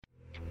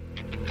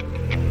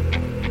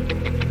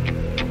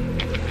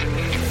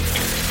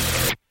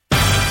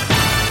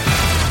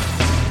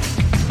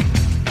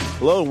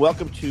Hello and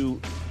welcome to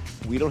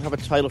We Don't Have a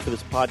Title for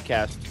this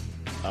podcast.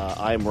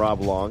 I am Rob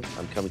Long.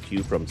 I'm coming to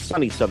you from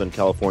sunny Southern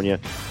California.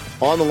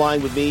 On the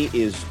line with me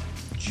is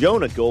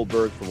Jonah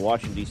Goldberg from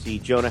Washington, D.C.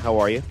 Jonah, how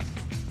are you?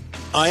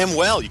 I am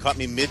well. You caught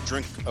me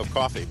mid-drink of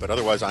coffee, but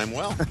otherwise I'm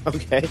well.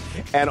 Okay.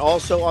 And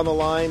also on the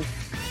line,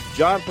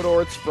 John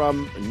Podhoretz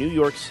from New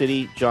York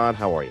City. John,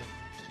 how are you?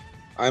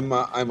 I'm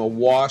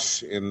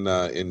awash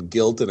in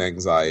guilt and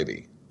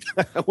anxiety.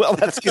 Well,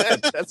 that's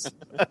good.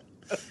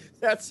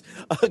 That's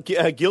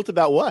guilt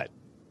about what?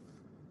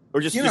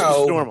 Or just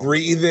normal?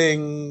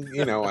 Breathing.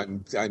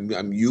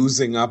 I'm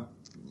using up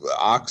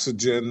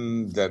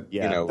oxygen that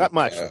that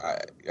much.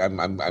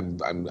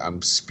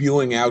 I'm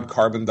spewing out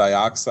carbon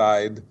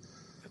dioxide.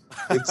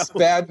 It's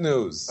bad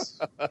news.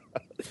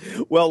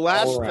 Well,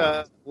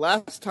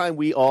 last time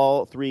we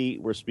all three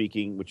were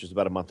speaking, which was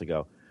about a month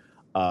ago,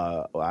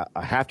 I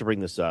have to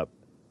bring this up.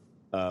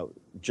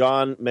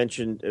 John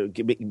mentioned,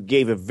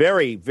 gave a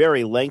very,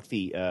 very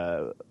lengthy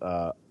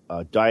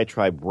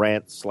diatribe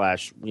rant / I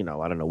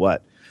don't know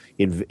what.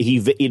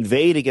 He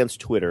invaded against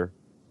Twitter.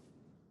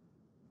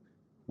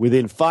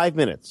 Within 5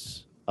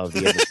 minutes of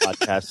the end of the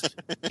podcast,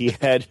 he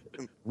had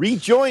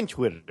rejoined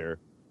Twitter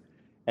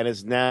and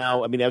is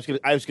now. I mean, I was going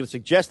to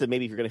suggest that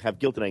maybe if you're going to have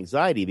guilt and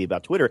anxiety, it'd be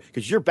about Twitter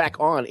because you're back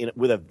on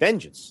with a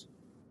vengeance.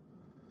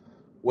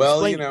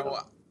 Well,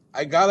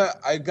 I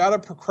gotta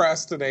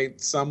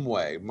procrastinate some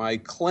way. My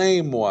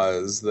claim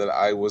was that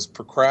I was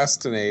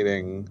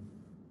procrastinating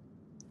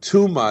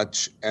too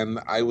much, and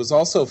I was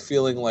also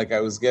feeling like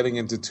I was getting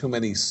into too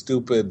many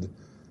stupid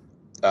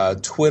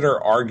Twitter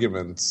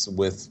arguments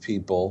with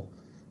people.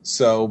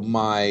 So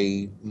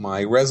my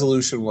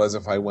resolution was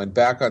if I went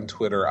back on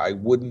Twitter, I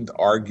wouldn't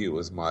argue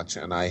as much,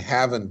 and I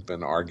haven't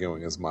been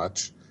arguing as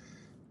much.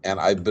 And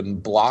I've been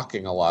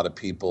blocking a lot of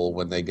people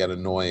when they get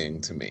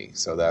annoying to me.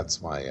 So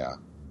that's my...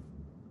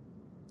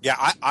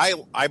 Yeah,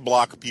 I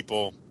block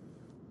people.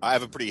 I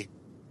have a pretty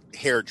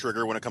hair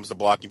trigger when it comes to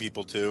blocking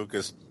people, too,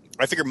 because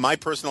I figure my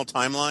personal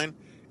timeline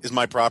is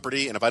my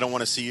property, and if I don't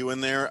want to see you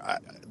in there,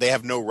 they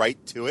have no right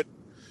to it.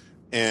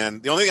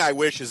 And the only thing I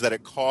wish is that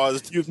it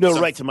caused... You have no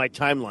right to my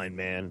timeline,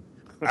 man.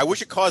 I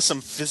wish it caused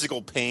some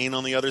physical pain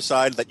on the other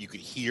side that you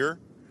could hear.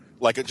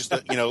 Like,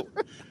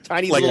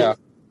 tiny little...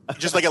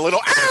 Just like a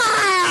little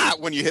ah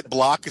when you hit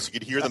block because you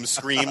could hear them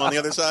scream on the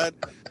other side.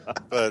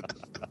 But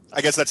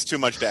I guess that's too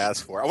much to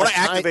ask for. I want to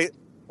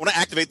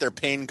activate their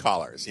pain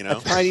collars, A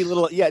tiny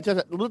little, just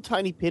a little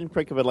tiny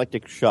pinprick of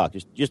electric shock.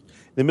 Just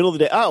in the middle of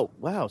the day. Oh,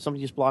 wow,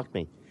 somebody just blocked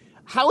me.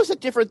 How is it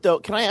different, though?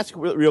 Can I ask a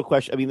real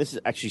question? I mean, this is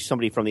actually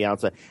somebody from the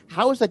outside.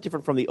 How is that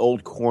different from the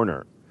old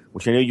corner,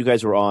 which I know you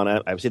guys were on?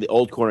 I would say the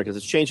old corner because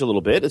it's changed a little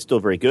bit. It's still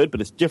very good,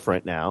 but it's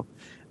different now.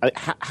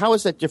 How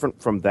is that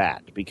different from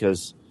that?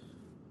 Because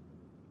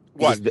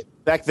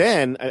back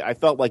then, I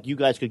felt like you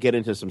guys could get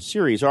into some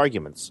serious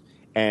arguments,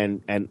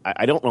 and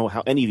I don't know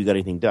how any of you got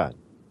anything done.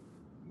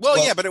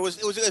 Well, yeah, but it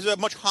was a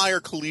much higher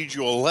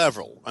collegial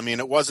level. I mean,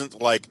 it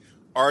wasn't like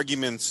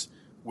arguments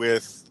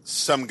with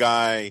some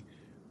guy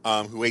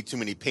who ate too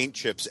many paint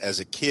chips as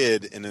a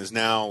kid and is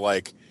now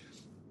like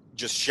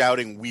just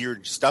shouting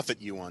weird stuff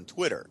at you on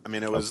Twitter. I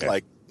mean, it was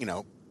like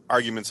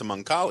arguments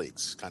among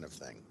colleagues kind of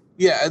thing.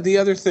 Yeah, the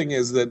other thing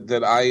is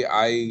that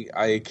I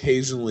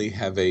occasionally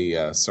have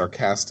a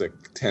sarcastic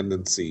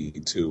tendency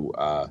to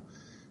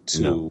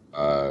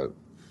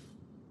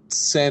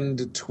send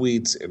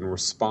tweets in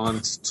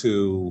response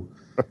to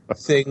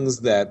things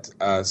that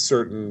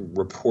certain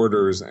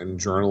reporters and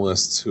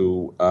journalists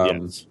who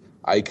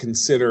I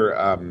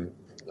consider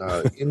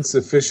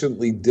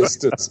insufficiently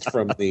distanced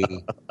from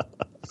the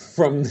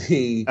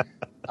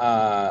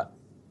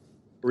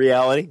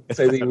reality.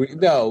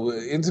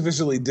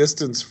 Insufficiently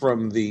distanced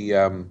from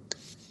the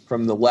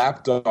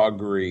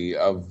lapdoggery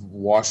of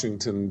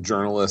Washington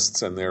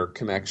journalists and their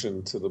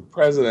connection to the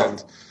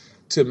president,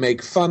 to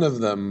make fun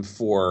of them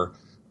for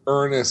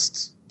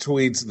earnest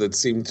tweets that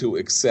seem to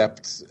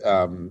accept,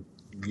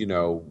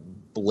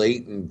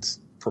 blatant,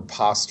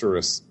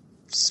 preposterous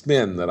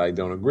spin that I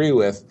don't agree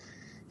with.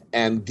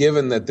 And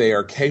given that they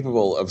are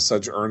capable of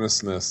such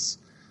earnestness,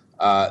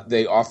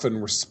 they often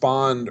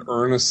respond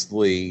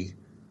earnestly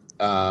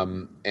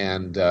and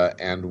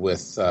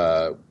with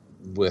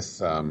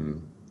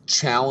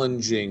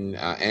challenging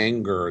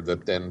anger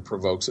that then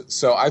provokes it.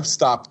 So I've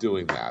stopped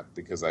doing that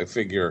because I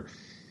figure,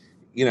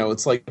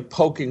 it's like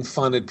poking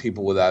fun at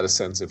people without a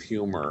sense of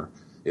humor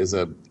is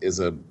a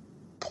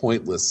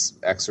pointless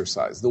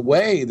exercise. The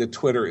way that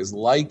Twitter is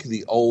like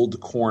the old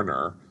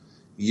corner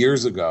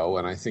years ago,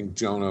 and I think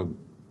Jonah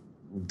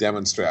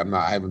demonstrated.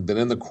 I haven't been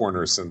in the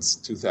corner since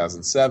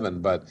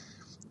 2007, but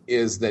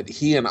is that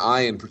he and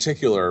I in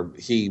particular,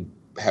 he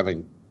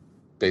having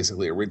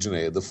basically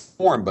originated the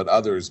form, but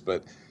others,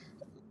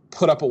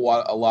 put up a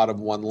lot of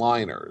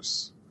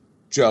one-liners,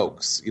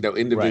 jokes,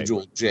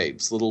 individual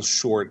japes, little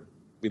short,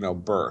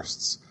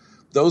 bursts.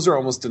 Those are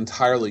almost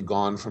entirely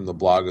gone from the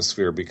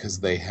blogosphere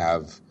because they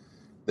have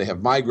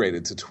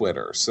migrated to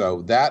Twitter.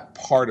 So that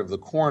part of the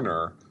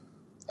corner,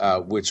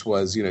 which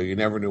was, you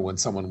never knew when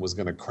someone was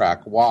going to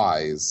crack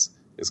wise,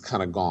 is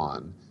kind of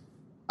gone.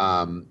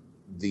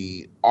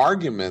 the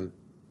argument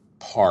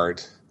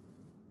part,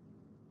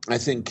 I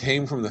think,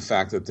 came from the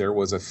fact that there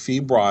was a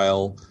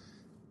febrile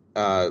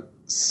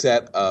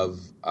set of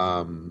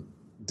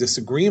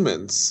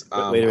disagreements.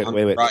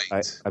 Wait.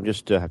 Right. I'm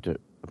just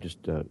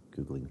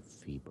googling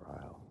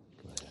febrile.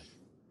 Go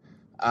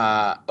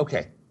ahead.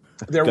 Okay.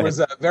 There was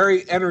a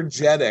very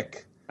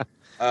energetic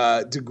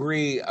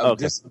degree of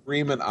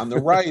disagreement on the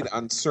right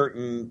on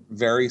certain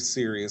very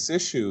serious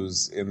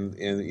issues in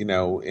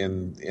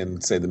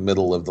say the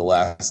middle of the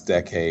last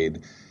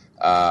decade,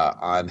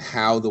 on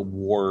how the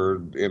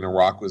war in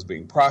Iraq was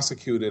being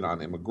prosecuted,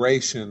 on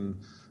immigration,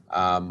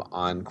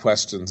 on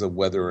questions of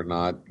whether or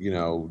not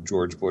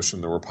George Bush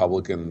and the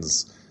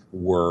Republicans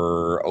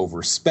were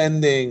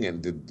overspending,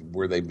 and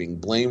were they being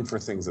blamed for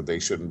things that they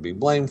shouldn't be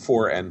blamed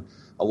for, and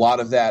a lot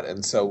of that.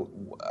 And so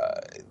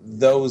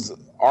those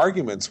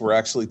arguments were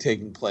actually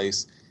taking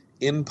place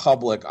in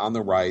public on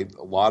the right,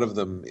 a lot of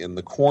them in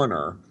the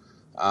corner.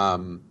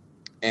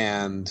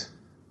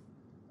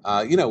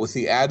 With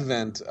the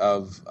advent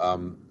of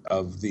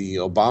the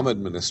Obama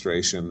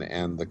administration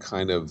and the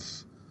kind of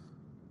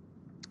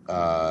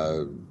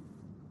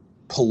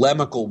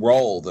polemical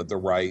role that the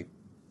right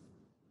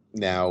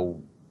now,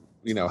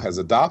 has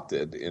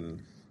adopted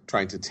in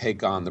trying to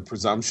take on the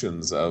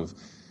presumptions of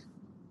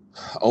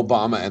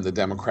Obama and the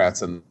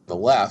Democrats and the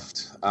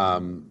left,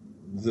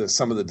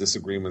 some of the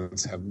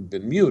disagreements have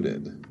been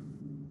muted.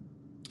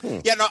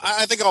 Yeah, no,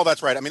 I think all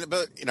that's right. I mean,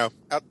 but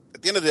at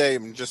the end of the day,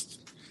 just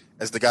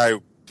as the guy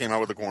who came out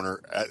with the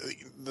corner,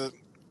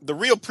 the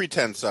real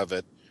pretense of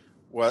it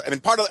was,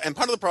 part of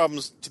the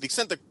problems, to the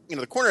extent that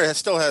the corner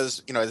still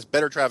has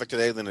better traffic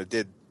today than it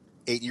did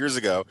 8 years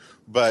ago,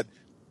 but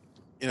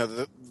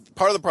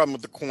part of the problem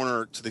with the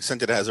corner, to the extent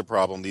that it has a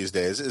problem these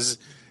days, is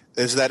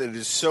that it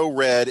is so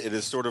red. It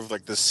is sort of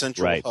like the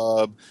central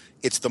hub.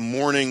 It's the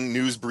morning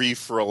news brief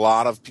for a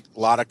lot of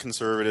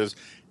conservatives,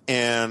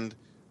 and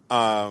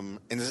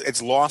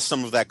it's lost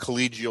some of that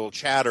collegial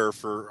chatter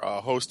for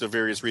a host of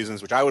various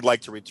reasons, which I would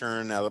like to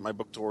return now that my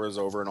book tour is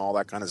over and all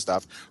that kind of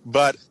stuff.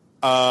 But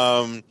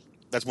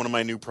that's one of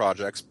my new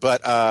projects.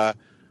 But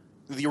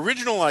the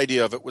original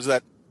idea of it was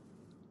that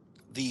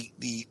the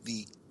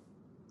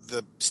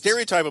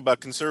stereotype about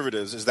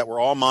conservatives is that we're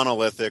all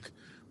monolithic.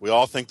 We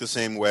all think the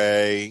same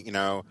way,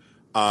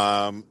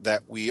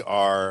 that we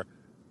are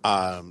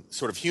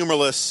sort of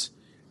humorless,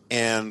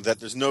 and that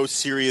there's no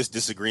serious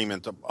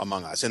disagreement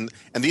among us. And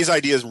these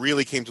ideas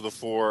really came to the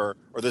fore,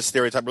 or this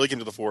stereotype really came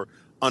to the fore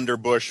under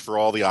Bush for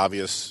all the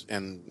obvious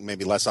and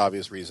maybe less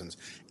obvious reasons.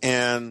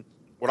 And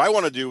what I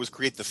want to do is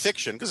create the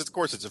fiction, because of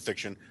course it's a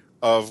fiction,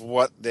 of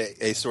what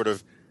a sort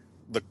of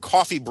the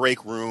coffee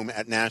break room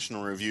at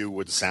National Review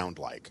would sound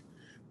like.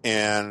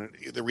 And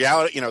the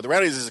reality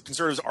is that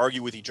conservatives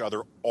argue with each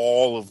other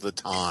all of the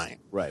time,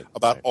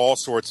 about all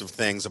sorts of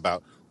things,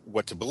 about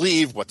what to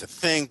believe, what to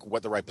think,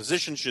 what the right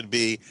position should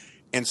be.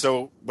 And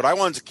so what I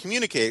wanted to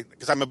communicate,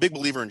 because I'm a big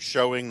believer in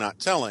showing, not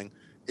telling,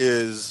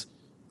 is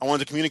I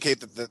wanted to communicate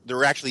that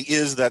there actually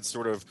is that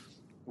sort of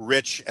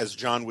rich, as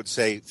John would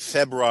say,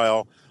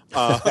 febrile,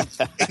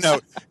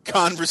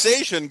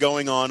 conversation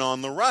going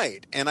on the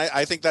right. And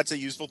I think that's a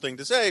useful thing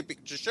to say,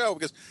 to show,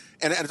 because,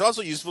 and it's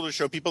also useful to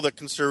show people that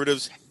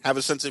conservatives have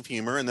a sense of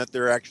humor and that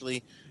they're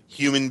actually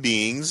human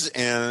beings,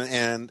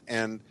 and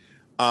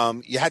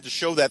you had to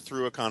show that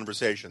through a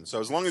conversation. So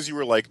as long as you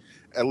were like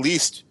at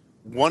least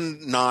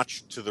one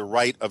notch to the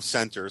right of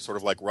center, sort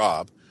of like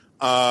Rob,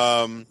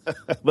 well,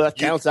 that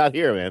counts out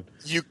here, man.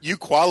 You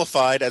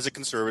qualified as a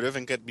conservative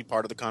and could be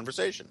part of the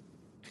conversation.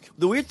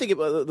 The weird thing,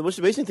 the most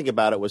amazing thing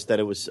about it was that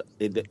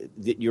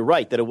you're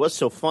right, that it was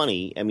so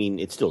funny. I mean,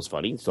 it still is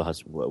funny. It still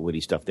has witty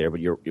stuff there,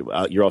 but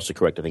you're also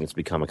correct. I think it's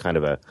become a kind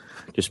of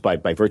just by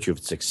virtue of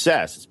its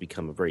success, it's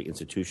become a very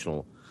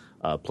institutional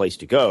place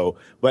to go.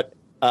 But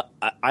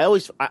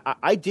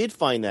I did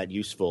find that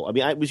useful. I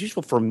mean, it was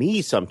useful for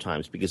me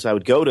sometimes, because I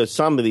would go to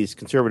some of these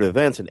conservative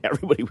events and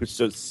everybody was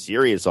so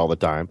serious all the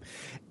time.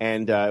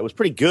 And it was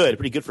pretty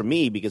good for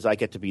me, because I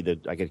get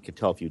to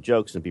tell a few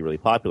jokes and be really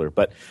popular.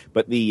 But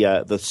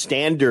the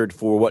standard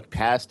for what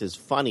passed as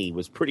funny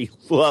was pretty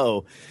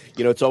low.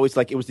 It's always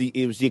like it was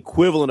the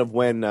equivalent of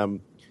when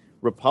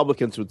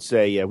Republicans would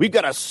say, "We've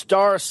got a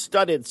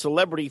star-studded,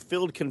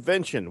 celebrity-filled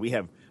convention. We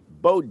have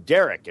Bo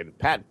Derek and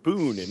Pat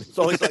Boone," and it's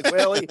always like,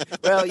 well,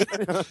 I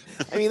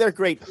mean, they're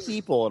great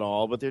people and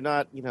all, but they're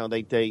not.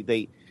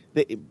 They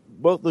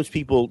both those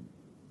people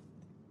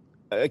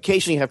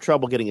occasionally have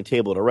trouble getting a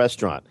table at a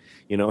restaurant.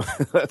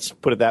 Let's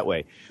put it that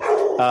way.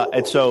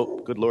 And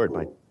so, good Lord,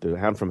 the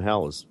hound from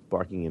hell is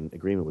barking in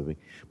agreement with me.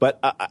 But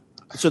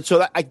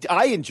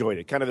I enjoyed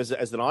it kind of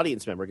as an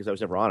audience member, because I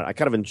was never on it. I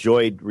kind of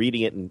enjoyed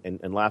reading it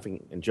and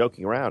laughing and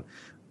joking around.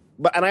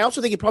 And I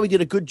also think it probably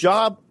did a good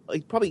job.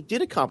 It probably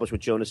did accomplish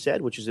what Jonas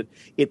said, which is that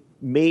it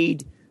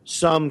made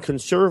some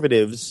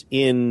conservatives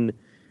in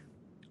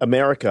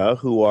America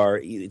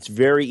it's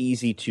very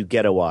easy to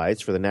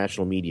ghettoize for the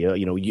national media.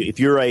 If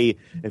you're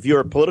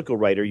a political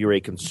writer, you're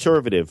a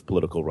conservative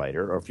political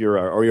writer, or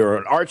you're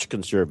an arch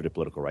conservative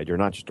political writer,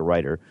 not just a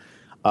writer.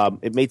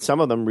 it made some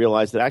of them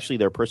realize that actually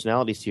there are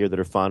personalities here that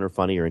are fun or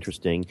funny or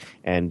interesting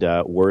and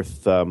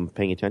worth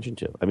paying attention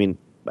to. I mean,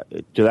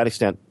 to that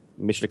extent,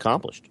 mission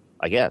accomplished,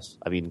 I guess.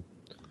 I mean,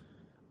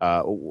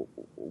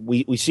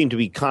 we seem to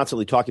be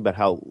constantly talking about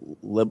how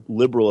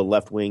liberal and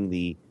left-wing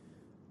the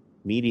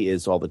media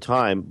is all the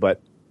time,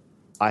 but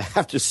I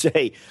have to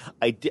say,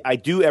 I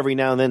do every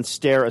now and then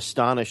stare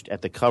astonished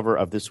at the cover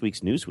of this week's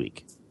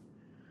Newsweek,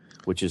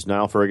 which is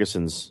Niall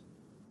Ferguson's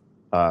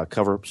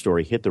cover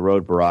story, Hit the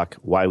Road, Barack,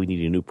 Why We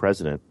Need a New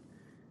President,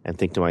 and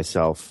think to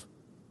myself,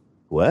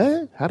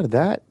 what? How did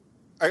that?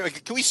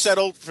 Can we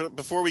settle,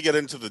 before we get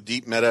into the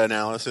deep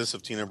meta-analysis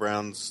of Tina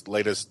Brown's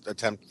latest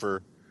attempt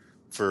for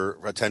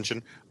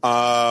attention?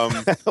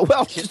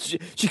 Well,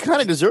 she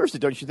kind of deserves it,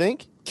 don't you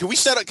think? Can we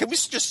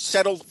just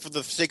settle for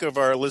the sake of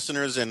our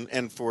listeners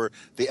and for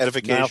the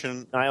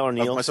edification? Niall or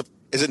Neil? Is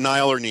it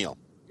Niall or Neil?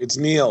 It's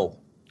Neil.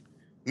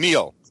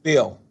 Neil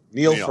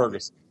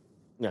Ferguson.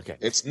 Okay.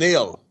 It's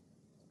Neil,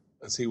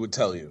 as he would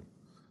tell you.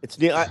 It's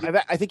Neil.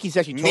 I think he's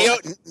actually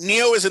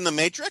Neo is in the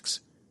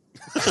Matrix?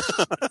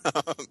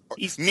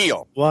 He's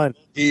Neil. One.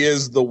 He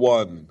is the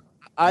one.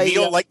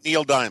 Neil like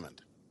Neil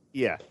Diamond.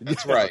 Yeah,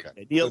 that's right.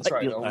 Okay. That's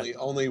right.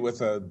 Only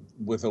with a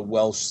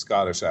Welsh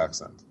Scottish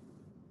accent.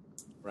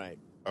 Right.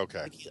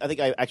 Okay. I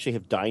think I actually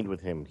have dined with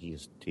him.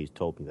 He's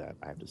told me that,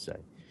 I have to say,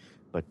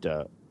 but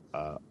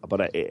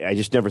I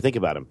just never think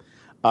about him.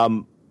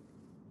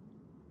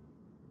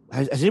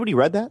 Has anybody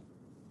read that?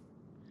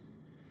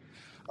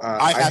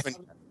 I haven't.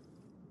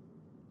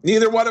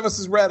 Neither one of us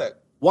has read it.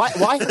 Why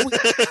have we,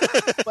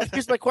 but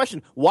here's my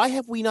question: why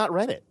have we not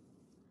read it?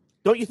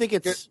 Don't you think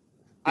it's?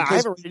 I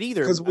haven't read it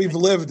either. Because we've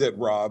lived it,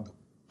 Rob.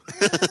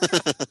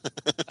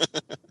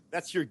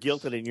 That's your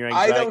guilt and your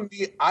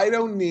anxiety. I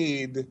don't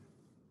need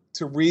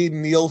to read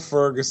Neil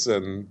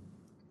Ferguson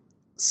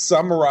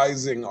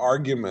summarizing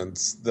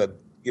arguments that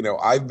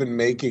I've been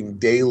making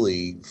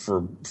daily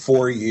for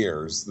 4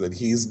 years, that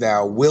he's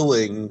now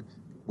willing,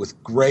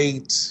 with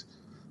great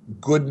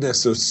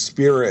goodness of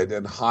spirit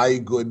and high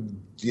good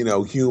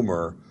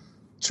humor,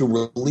 to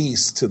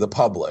release to the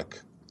public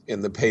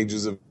in the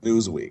pages of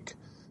Newsweek.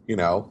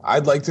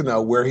 I'd like to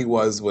know where he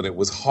was when it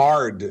was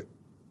hard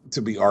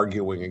to be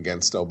arguing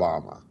against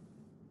Obama.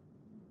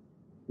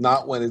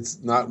 Not when it's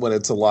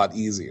a lot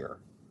easier.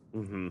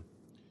 Mm-hmm.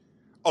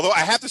 Although I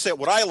have to say,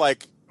 what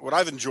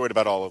I've enjoyed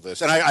about all of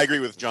this, and I agree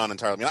with John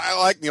entirely. I mean, I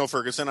like Neil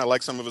Ferguson. I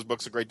like some of his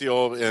books a great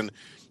deal, and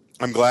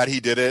I'm glad he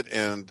did it.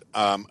 And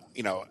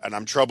and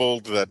I'm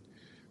troubled that,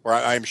 or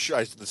I'm sure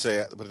I should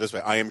say, put it this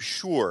way, I am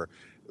sure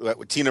that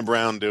what Tina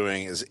Brown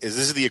doing is this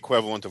is the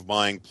equivalent of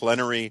buying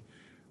plenary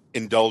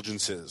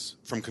indulgences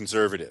from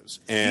conservatives.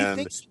 And do you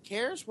think she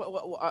cares? Do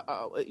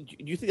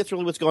you think that's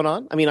really what's going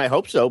on? I mean, I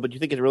hope so, but do you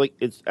think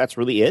that's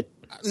really it?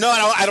 No,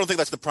 I don't think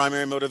that's the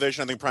primary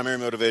motivation. I think primary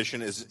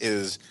motivation is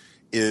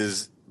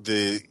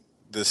the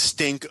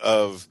stink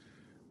of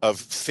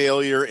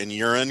failure and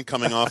urine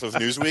coming off of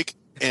Newsweek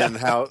and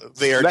how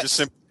they are just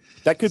simply.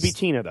 That could be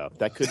Tina, though.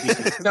 That could be.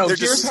 No,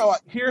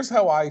 here's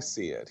how I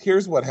see it.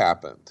 Here's what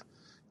happened.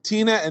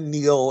 Tina and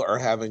Neil are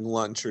having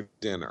lunch or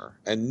dinner,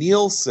 and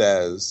Neil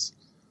says,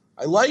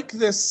 I like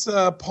this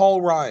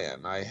Paul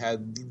Ryan. I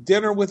had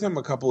dinner with him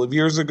a couple of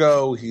years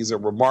ago. He's a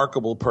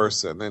remarkable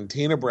person. And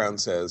Tina Brown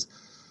says,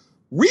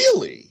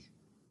 really?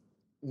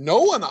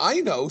 No one I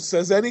know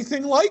says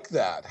anything like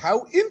that.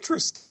 How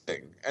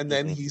interesting. And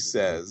then he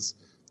says,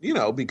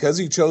 because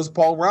he chose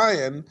Paul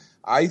Ryan,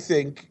 I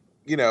think,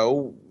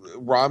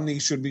 Romney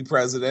should be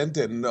president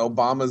and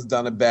Obama's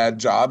done a bad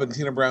job. And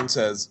Tina Brown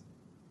says,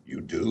 you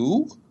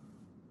do?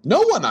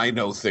 No one I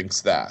know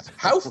thinks that.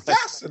 How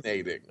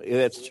fascinating. Yeah,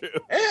 that's true.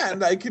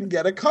 And I can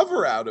get a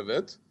cover out of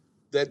it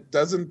that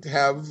doesn't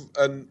have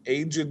an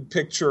aged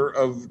picture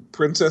of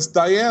Princess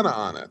Diana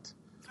on it.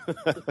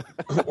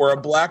 Or a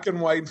black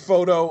and white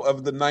photo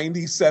of the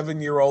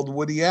 97-year-old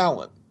Woody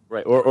Allen.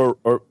 Right.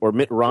 Or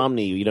Mitt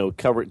Romney,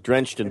 covered,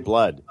 drenched in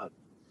blood.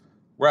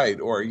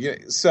 Right. Or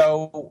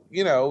so,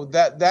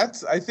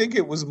 that's I think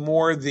it was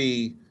more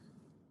the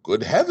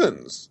good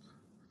heavens.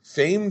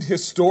 Famed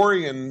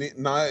historian,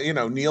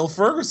 Neil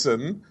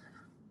Ferguson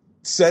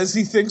says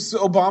he thinks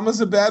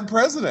Obama's a bad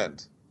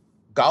president.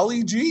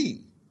 Golly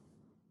gee.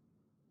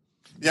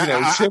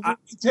 Yeah,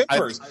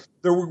 tippers.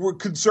 There were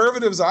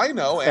conservatives I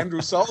know,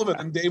 Andrew Sullivan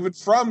and David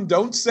Frum,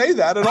 don't say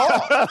that at all.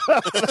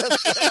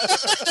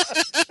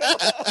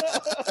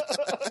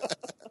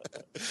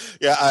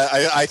 Yeah,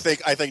 I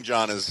think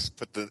John has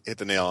hit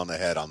the nail on the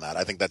head on that.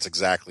 I think that's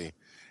exactly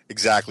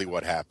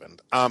what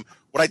happened.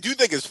 What I do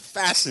think is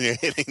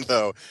fascinating,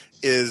 though,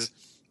 is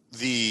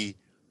the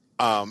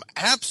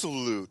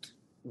absolute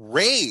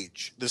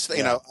rage. This,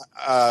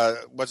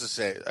 what's it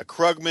say?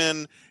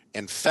 Krugman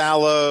and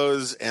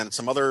Fallows and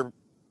some other,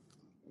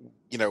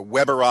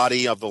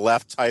 Weberati of the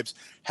left types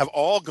have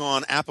all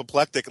gone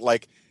apoplectic.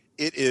 Like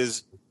it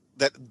is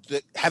that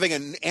having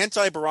an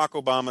anti-Barack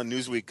Obama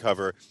Newsweek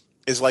cover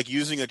is like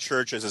using a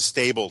church as a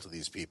stable to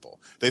these people.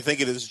 They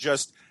think it is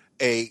just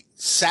a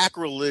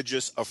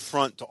sacrilegious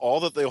affront to all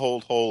that they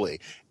hold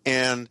holy.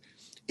 And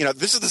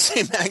this is the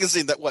same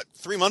magazine that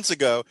 3 months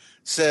ago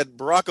said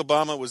Barack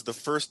Obama was the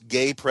first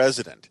gay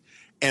president,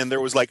 and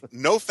there was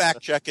no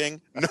fact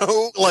checking,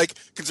 no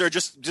concern,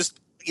 just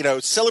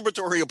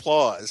celebratory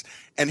applause.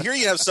 And here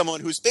you have someone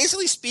who's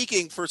basically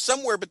speaking for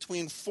somewhere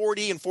between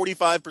 40 and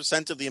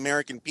 45% of the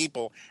American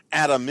people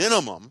at a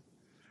minimum,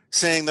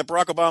 saying that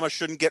Barack Obama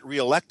shouldn't get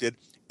reelected,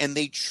 and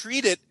they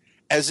treat it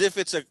as if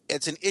it's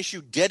an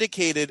issue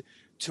dedicated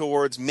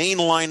towards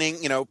mainlining,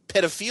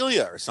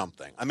 pedophilia or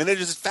something. I mean,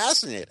 it is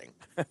fascinating.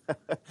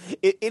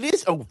 It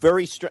is a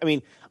very strange. I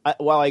mean,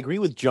 while I agree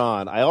with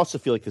John, I also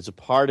feel like there's a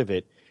part of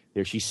it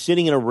there. She's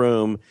sitting in a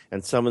room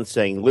and someone's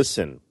saying,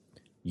 listen,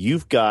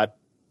 you've got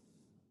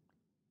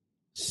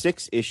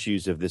 6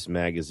 issues of this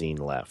magazine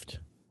left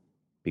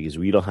because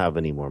we don't have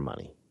any more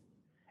money.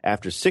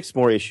 After 6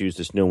 more issues,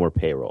 there's no more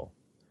payroll.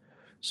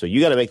 So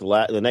you got to make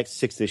the next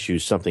 6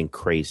 issues something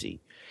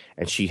crazy.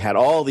 And she had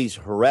all these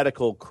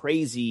heretical,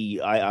 crazy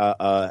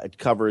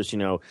covers,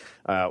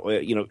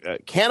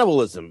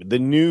 cannibalism, the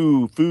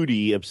new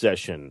foodie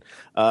obsession,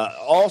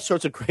 all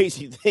sorts of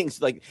crazy things.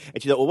 And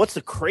she thought, well, what's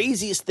the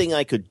craziest thing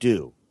I could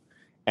do?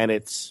 And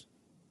it's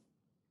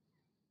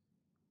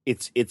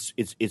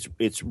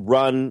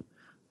run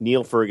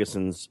Neil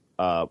Ferguson's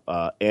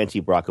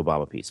anti-Barack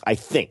Obama piece. I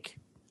think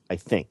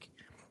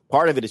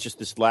part of it is just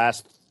this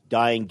last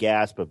dying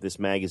gasp of this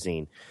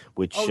magazine,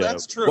 which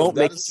that's true. Won't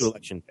make it to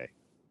election day.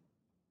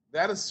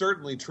 That is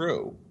certainly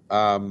true.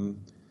 Trying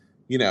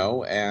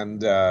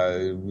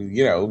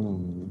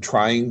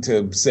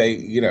to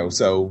say,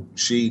 so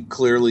she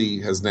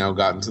clearly has now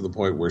gotten to the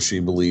point where she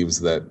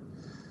believes that,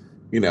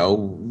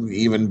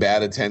 even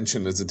bad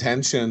attention is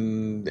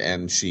attention.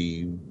 And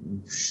she,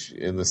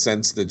 in the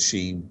sense that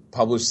she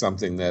published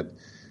something that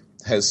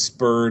has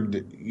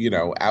spurred,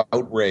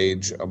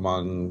 outrage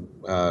among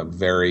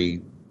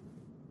very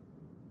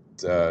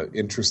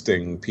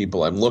interesting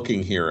people. I'm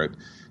looking here at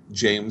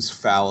James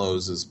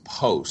Fallows'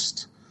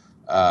 post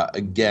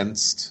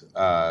against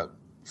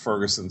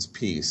Ferguson's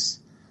piece,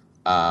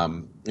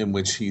 in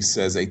which he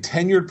says, a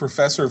tenured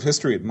professor of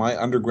history at my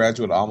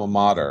undergraduate alma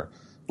mater,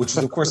 which is,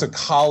 of course, a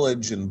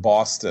college in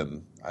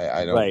Boston.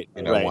 I don't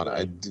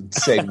want to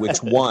say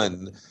which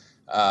one.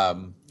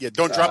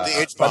 Don't drop the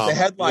H-bomb. But the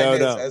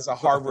headline is, as a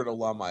Harvard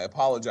alum, I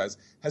apologize,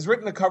 has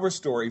written a cover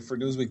story for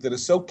Newsweek that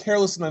is so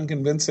careless and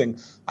unconvincing,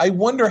 I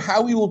wonder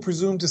how he will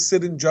presume to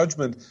sit in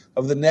judgment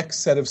of the next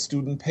set of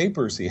student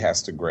papers he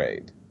has to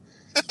grade.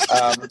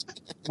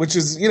 Which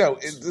is,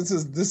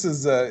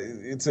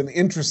 it's an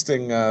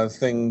interesting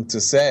thing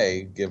to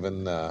say,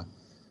 given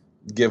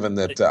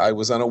that I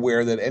was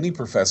unaware that any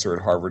professor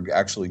at Harvard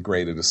actually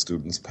graded a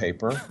student's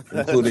paper,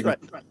 including.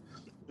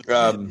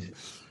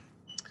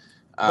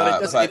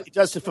 But it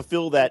does to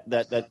fulfill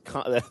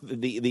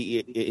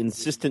the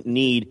insistent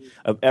need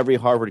of every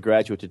Harvard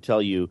graduate to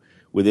tell you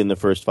within the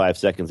first 5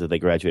 seconds that they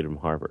graduated from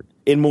Harvard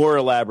in more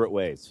elaborate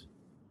ways.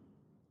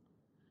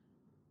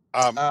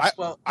 I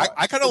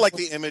kind of like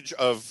the image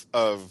of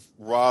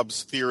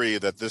Rob's theory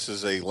that this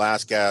is a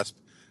last gasp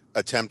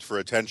attempt for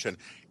attention.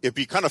 It'd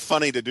be kind of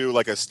funny to do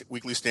like a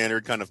Weekly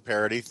Standard kind of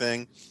parody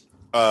thing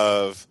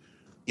of,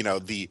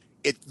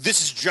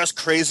 this is just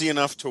crazy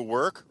enough to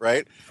work,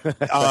 right?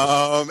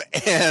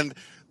 And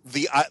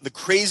the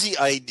crazy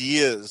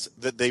ideas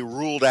that they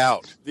ruled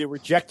out, the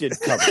rejected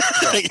cover,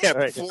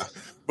 right.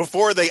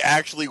 Before they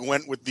actually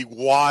went with the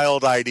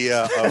wild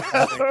idea of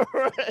having,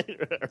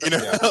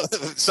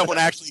 someone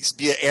actually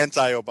be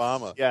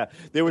anti-Obama. Yeah,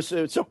 there was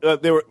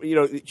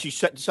she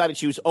decided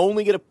she was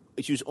only going to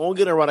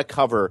run a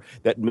cover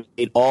that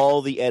made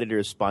all the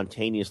editors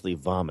spontaneously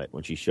vomit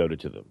when she showed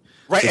it to them.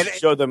 Right, and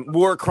showed them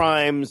war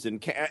crimes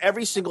and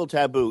every single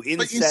taboo,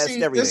 incest,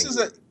 everything.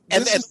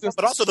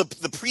 But also the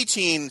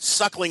preteen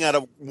suckling at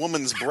a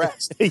woman's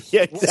breast.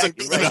 Yeah, exactly. Wasn't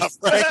good enough,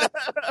 right?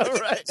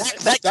 Right.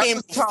 That came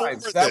was time.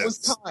 That was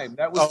time.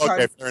 That was time.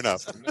 Okay, fair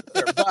enough.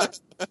 But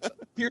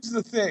here's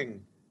the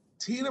thing.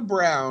 Tina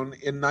Brown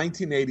in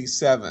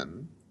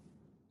 1987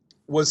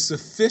 was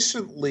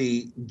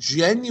sufficiently,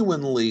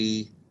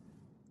 genuinely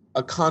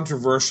a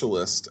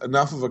controversialist,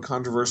 enough of a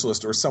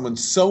controversialist or someone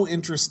so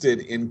interested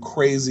in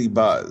crazy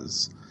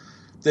buzz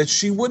that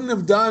she wouldn't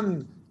have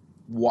done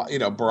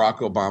Barack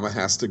Obama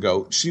has to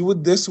go. She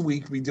would this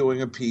week be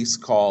doing a piece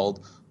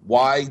called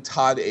Why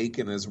Todd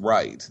Aiken is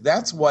Right.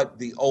 That's what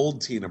the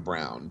old Tina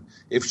Brown,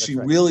 if she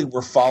really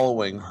were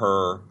following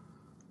her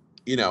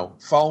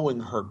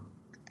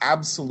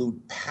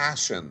absolute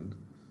passion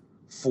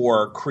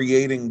for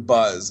creating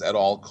buzz at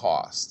all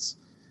costs.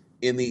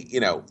 In the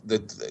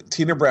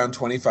Tina Brown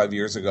 25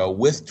 years ago,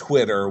 with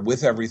Twitter,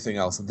 with everything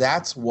else,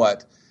 that's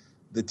what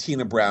the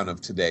Tina Brown of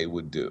today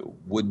would do,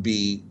 would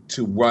be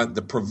to run,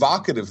 the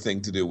provocative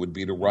thing to do would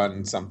be to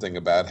run something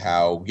about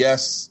how,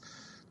 yes,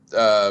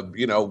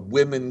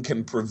 women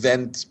can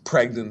prevent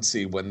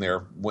pregnancy when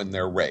they're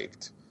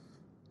raped.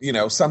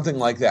 Something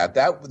like that.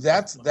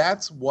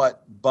 That's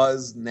what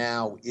buzz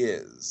now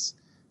is.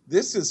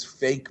 This is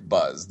fake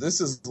buzz.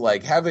 This is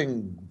like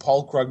having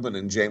Paul Krugman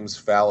and James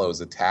Fallows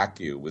attack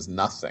you was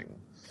nothing.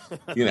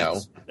 You know,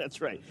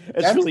 that's right.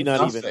 That's really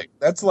not nothing. even.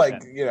 That's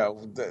like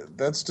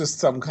that's just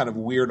some kind of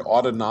weird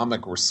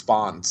autonomic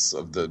response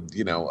of the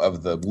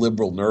of the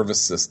liberal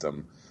nervous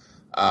system.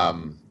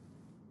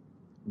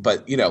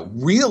 But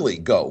really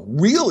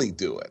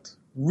do it,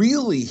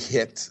 really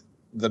hit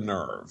the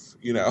nerve,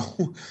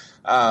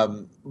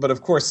 but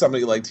of course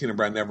somebody like Tina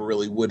Brown never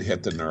really would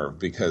hit the nerve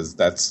because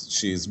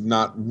she's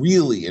not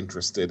really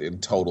interested in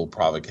total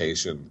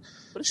provocation.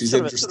 She's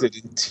interested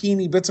in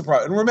teeny bits of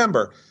and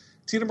remember,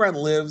 Tina Brown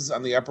lives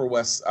on the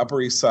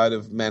Upper East Side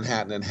of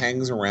Manhattan and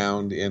hangs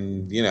around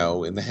in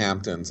the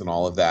Hamptons and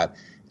all of that,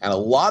 and a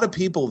lot of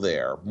people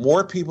there,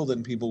 more people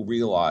than people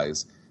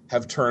realize,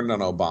 have turned on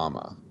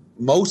Obama.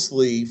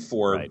 Mostly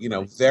for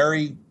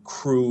very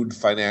crude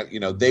finance.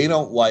 They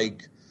don't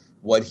like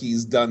what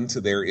he's done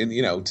to their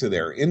to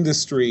their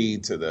industry,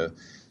 to the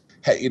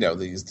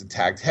he's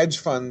attacked hedge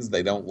funds.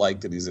 They don't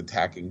like that he's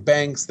attacking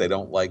banks. They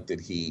don't like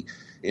that he,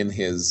 in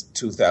his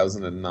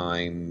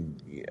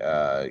 2009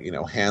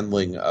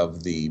 handling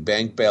of the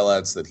bank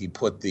bailouts, that he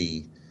put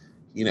the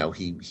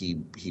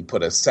he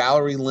put a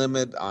salary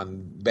limit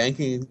on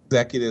banking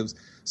executives.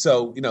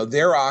 So,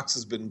 their ox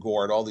has been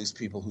gored, all these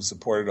people who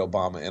supported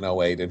Obama in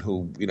 2008 and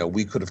who,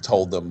 we could have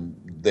told them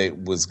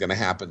that was going to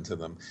happen to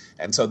them.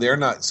 And so they're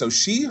not – so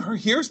she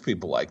hears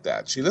people like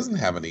that. She doesn't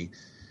have any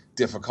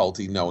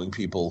difficulty knowing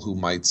people who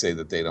might say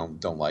that they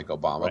don't like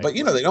Obama. Right, but,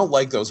 they don't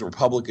like those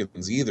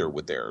Republicans either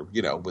with their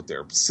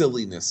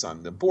silliness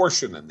on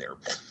abortion and their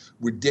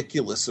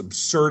ridiculous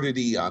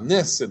absurdity on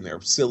this and their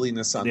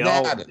silliness on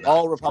that.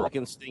 All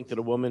Republicans think that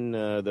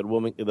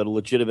a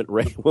legitimate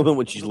woman,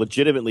 when she's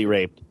legitimately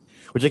raped,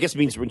 which I guess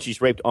means when she's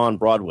raped on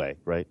Broadway,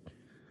 right?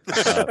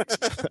 This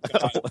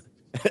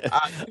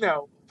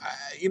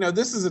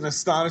is an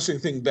astonishing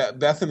thing.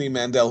 Bethany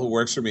Mandel, who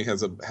works for me,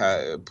 has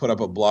put up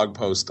a blog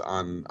post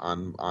on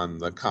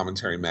the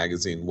Commentary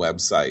Magazine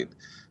website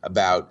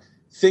about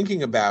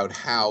thinking about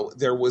how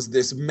there was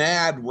this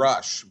mad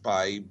rush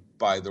by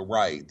the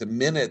right the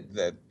minute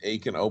that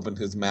Aiken opened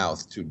his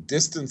mouth to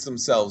distance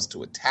themselves,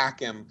 to attack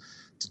him,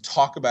 to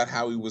talk about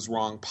how he was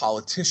wrong,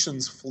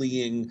 politicians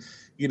fleeing.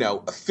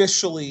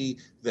 Officially,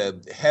 the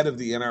head of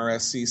the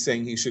NRSC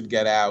saying he should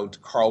get out,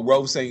 Karl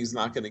Rove saying he's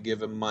not going to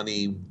give him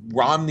money,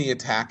 Romney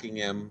attacking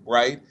him,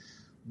 right?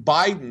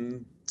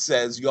 Biden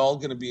says, y'all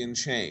going to be in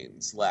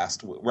chains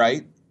last week,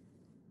 right?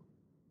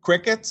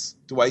 Crickets?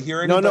 Do I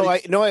hear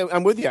anybody? No,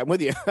 I'm with you. I'm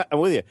with you.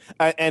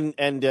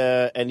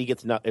 And he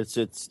gets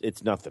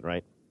it's nothing,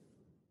 right?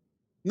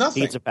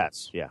 Nothing. He gets a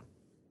pass, yeah.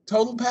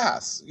 Total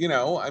pass,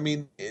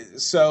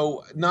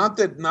 so not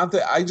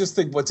that I just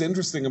think what's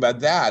interesting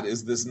about that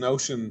is this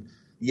notion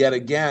yet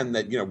again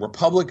that,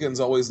 Republicans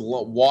always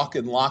walk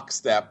in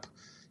lockstep,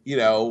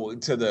 to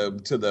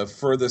the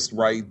furthest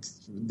right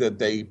that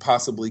they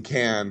possibly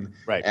can.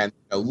 Right. And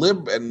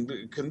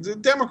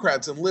and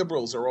Democrats and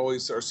liberals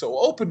are so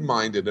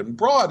open-minded and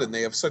broad, and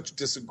they have such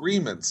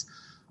disagreements.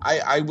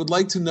 I would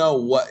like to know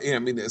what,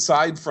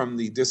 aside from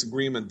the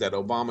disagreement that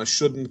Obama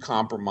shouldn't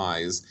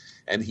compromise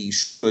and he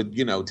should,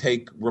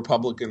 take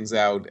Republicans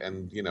out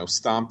and,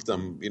 stomp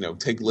them,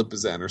 take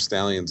Lipizan or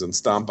Stallions and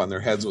stomp on their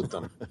heads with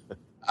them.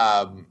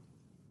 I'm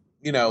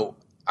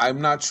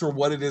not sure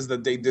what it is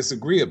that they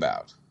disagree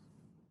about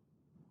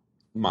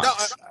much. No,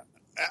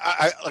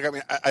 I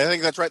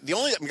think that's right.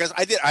 Because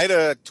I had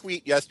a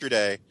tweet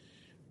yesterday,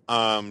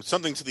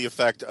 something to the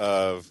effect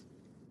of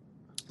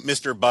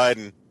Mr.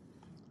 Biden,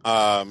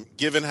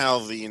 given how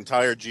the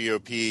entire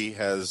GOP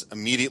has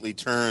immediately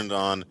turned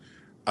on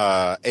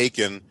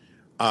Aiken,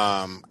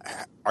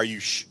 are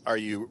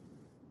you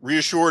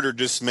reassured or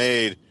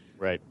dismayed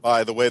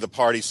by the way the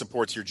party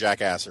supports your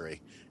jackassery?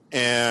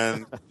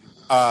 And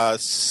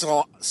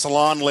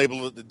Salon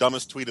labeled it the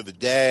dumbest tweet of the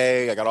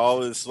day. I got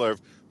all this sort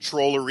of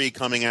trollery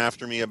coming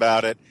after me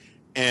about it,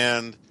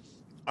 and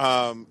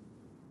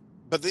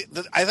but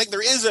I think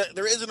there is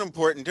an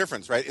important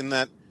difference, right? In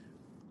that,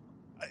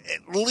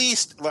 at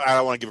least, I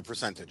don't want to give a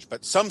percentage,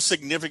 but some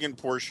significant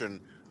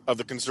portion of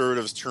the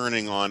conservatives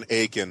turning on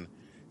Aiken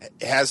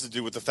has to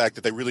do with the fact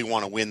that they really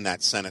want to win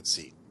that Senate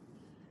seat.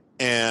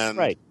 And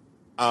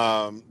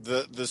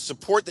the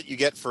support that you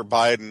get for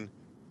Biden,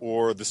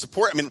 or the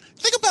support,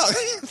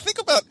 think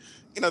about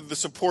the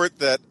support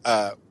that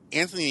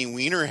Anthony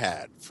Weiner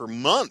had for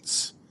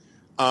months.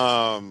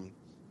 Or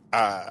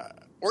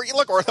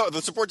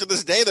the support to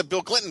this day that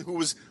Bill Clinton, who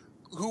was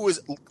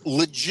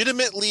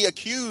legitimately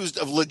accused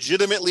of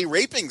legitimately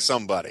raping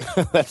somebody.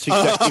 That's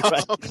exactly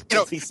right.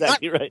 That's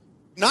exactly right.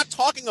 Not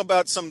talking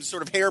about some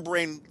sort of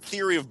harebrained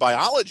theory of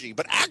biology,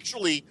 but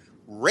actually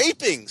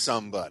raping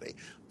somebody.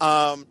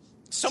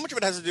 So much of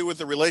it has to do with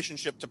the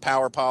relationship to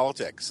power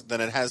politics than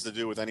it has to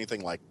do with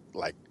anything like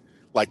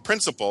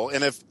principle.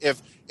 And if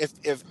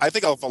I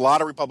think if a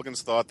lot of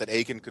Republicans thought that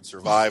Aiken could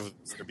survive,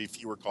 there'd be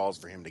fewer calls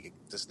for him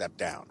to step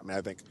down.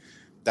 I think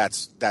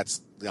that's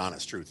the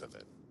honest truth of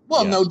it.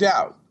 Well, no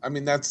doubt.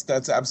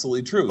 That's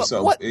absolutely true. But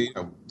so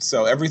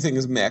so everything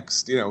is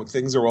mixed.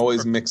 Things are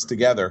always mixed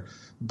together.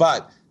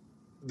 But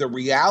the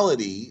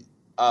reality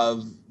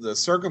of the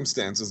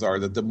circumstances are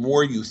that the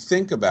more you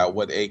think about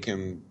what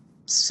Aiken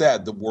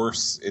said, the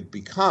worse it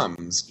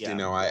becomes. Yeah. You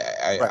know,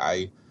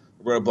 I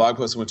wrote a blog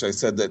post in which I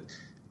said that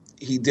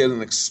he did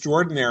an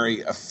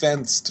extraordinary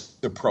offense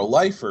to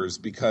pro-lifers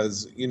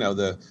because, you know,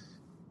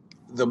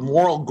 the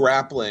moral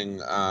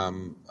grappling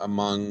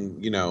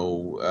among,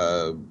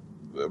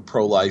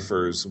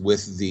 pro-lifers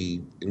with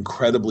the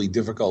incredibly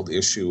difficult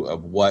issue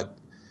of what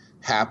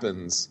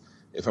happens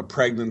if a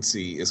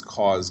pregnancy is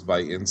caused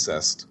by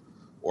incest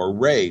or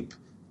rape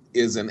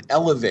is an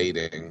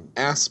elevating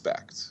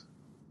aspect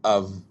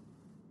of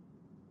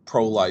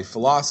pro-life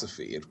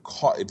philosophy.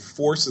 It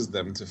forces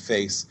them to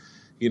face,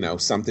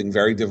 something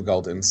very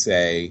difficult and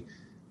say,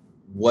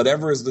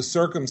 whatever is the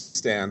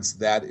circumstance,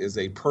 that is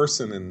a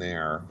person in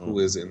there who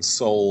is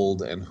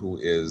ensouled and who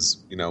is,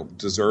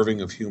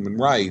 deserving of human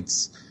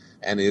rights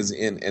and is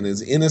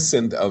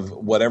innocent of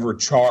whatever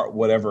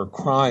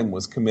crime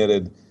was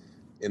committed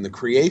in the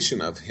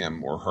creation of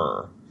him or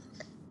her.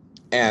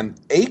 And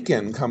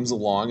Aiken comes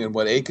along, and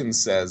what Aiken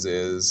says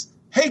is,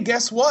 hey,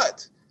 guess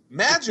what?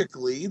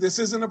 Magically, this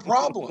isn't a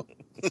problem.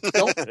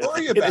 Don't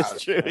worry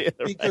about it.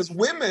 Because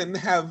women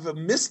have a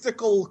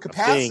mystical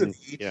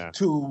capacity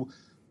to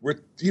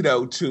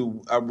repel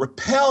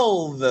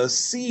the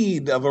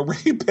seed of a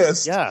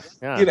rapist,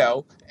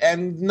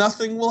 and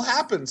nothing will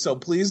happen. So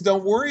please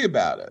don't worry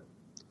about it.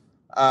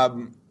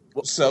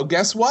 So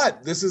guess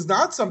what? This is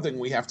not something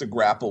we have to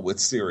grapple with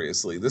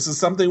seriously. This is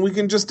something we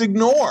can just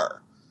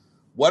ignore.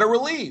 What a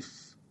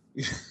relief.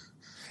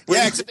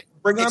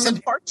 Bring on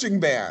the marching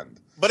band.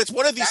 But it's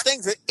one of these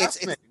things that it's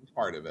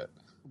part of it.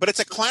 But it's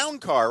a clown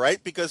car,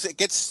 right? Because it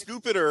gets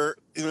stupider.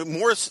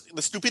 The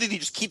stupidity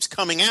just keeps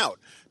coming out.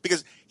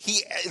 Because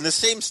he, in the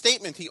same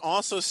statement, he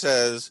also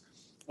says,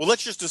 well,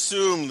 let's just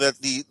assume that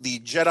the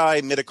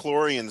Jedi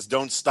midichlorians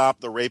don't stop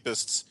the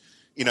rapists,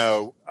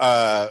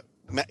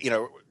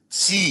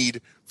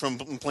 seed from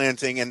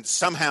planting, and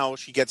somehow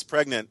she gets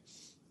pregnant.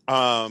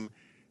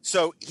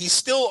 So he's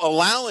still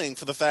allowing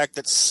for the fact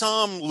that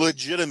some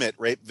legitimate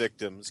rape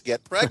victims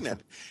get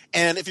pregnant.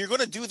 And if you're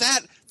going to do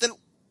that, then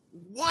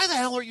why the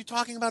hell are you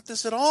talking about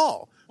this at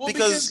all? Well,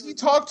 because he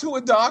talked to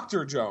a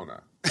doctor,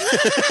 Jonah.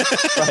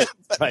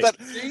 Right. But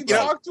he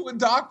talked to a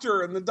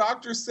doctor, and the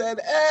doctor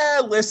said,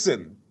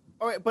 listen.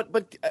 All right,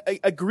 but I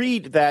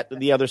agreed that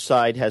the other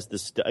side has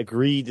this.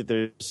 Agreed that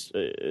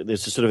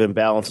there's a sort of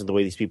imbalance in the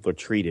way these people are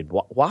treated.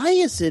 Why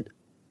is it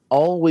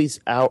always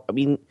out? I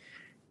mean,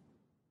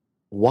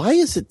 why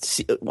does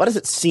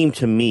it seem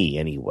to me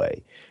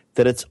anyway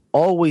that it's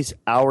always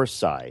our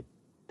side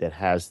that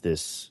has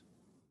this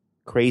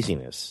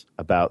craziness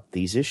about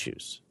these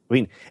issues? I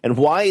mean, and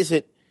why is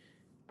it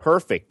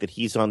perfect that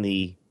he's on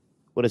the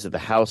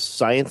House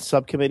Science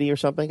Subcommittee or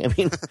something? I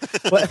mean,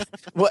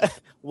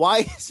 why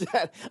is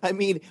that? I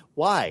mean,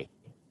 why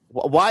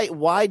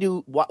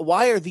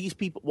are these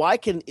people? Why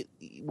can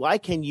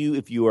you,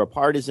 if you are a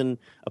partisan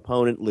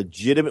opponent,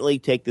 legitimately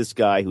take this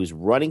guy who's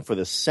running for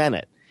the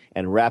Senate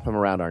and wrap him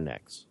around our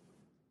necks?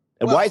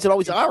 And why is it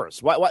always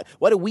ours? Why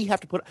do we have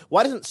to put?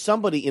 Why doesn't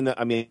somebody in the?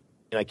 I mean,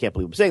 I can't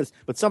believe I'm saying this,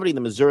 but somebody in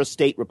the Missouri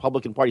State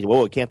Republican Party,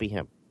 whoa, it can't be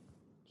him.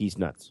 He's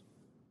nuts.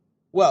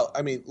 Well,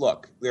 I mean,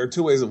 look, there are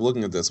two ways of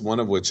looking at this, one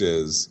of which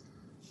is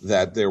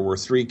that there were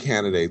three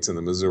candidates in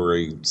the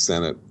Missouri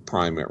Senate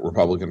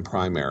Republican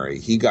primary.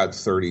 He got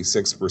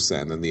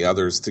 36%, and the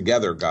others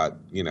together got,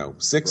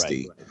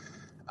 60.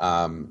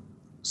 Right.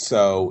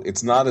 So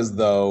it's not as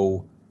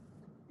though,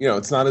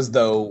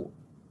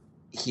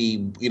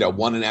 he,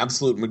 won an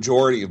absolute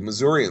majority of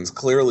Missourians.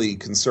 Clearly,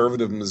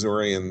 conservative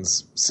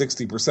Missourians,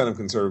 60% of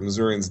conservative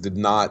Missourians did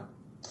not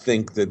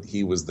think that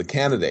he was the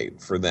candidate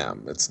for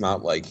them. It's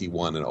not like he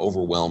won an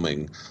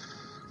overwhelming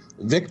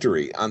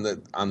victory. On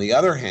the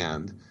other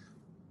hand,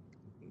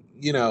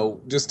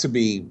 just to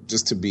be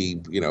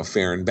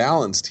fair and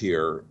balanced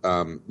here,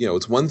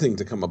 it's one thing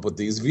to come up with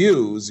these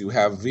views. You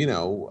have,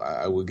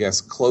 I would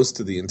guess close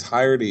to the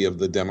entirety of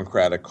the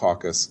Democratic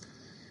caucus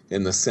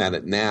in the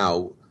Senate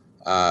now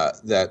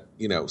that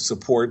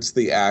supports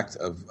the act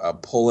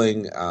of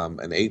pulling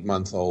an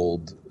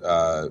 8-month-old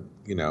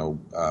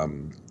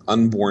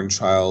unborn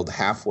child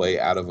halfway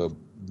out of a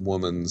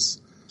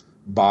woman's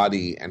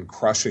body and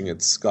crushing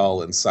its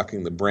skull and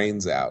sucking the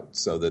brains out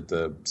so that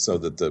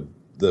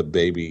the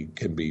baby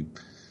can be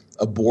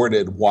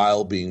aborted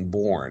while being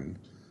born.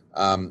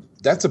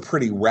 That's a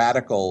pretty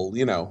radical,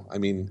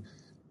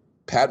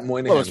 Pat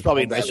Moynihan it's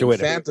probably called that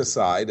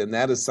infanticide, and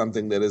that is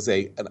something that is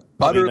an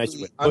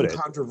utterly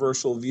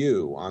uncontroversial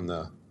view on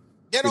the.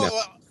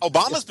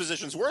 Obama's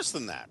position is worse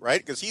than that, right?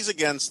 Because he's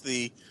against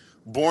the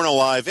Born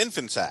Alive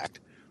Infants Act,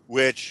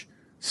 which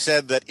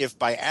said that if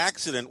by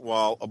accident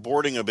while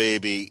aborting a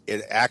baby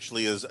it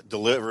actually is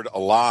delivered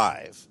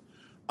alive,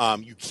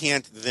 you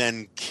can't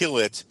then kill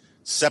it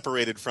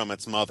separated from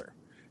its mother.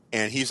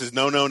 And he says,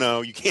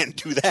 no, you can't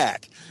do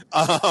that.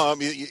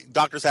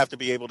 Doctors have to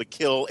be able to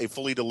kill a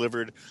fully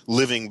delivered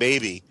living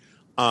baby.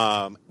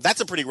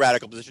 That's a pretty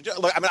radical position.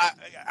 Look, I mean,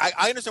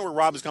 I understand where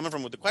Rob is coming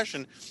from with the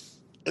question.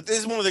 This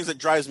is one of the things that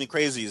drives me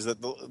crazy is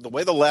that the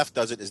way the left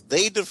does it is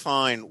they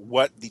define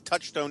what the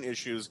touchstone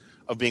issues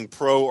of being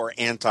pro or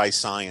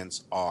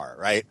anti-science are,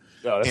 right?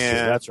 Oh, that's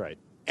true. That's right.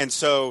 And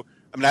so,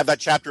 I mean, I have that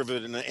chapter of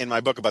it in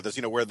my book about this,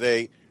 where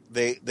they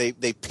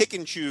pick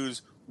and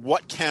choose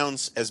what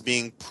counts as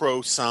being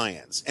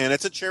pro-science. And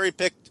it's a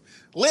cherry-picked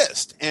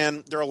list.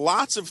 And there are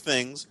lots of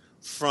things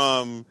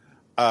from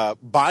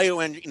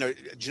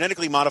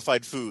genetically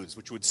modified foods,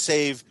 which would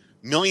save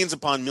millions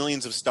upon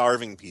millions of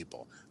starving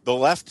people. The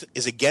left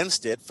is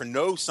against it for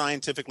no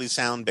scientifically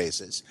sound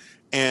basis.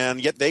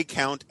 And yet they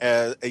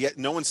yet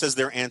no one says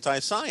they're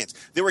anti-science.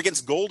 They were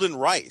against golden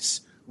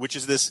rice, which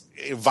is this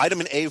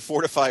vitamin A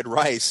fortified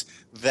rice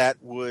that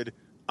would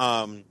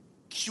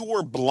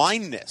cure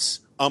blindness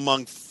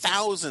among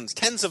thousands,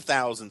 tens of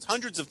thousands,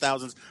 hundreds of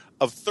thousands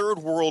of third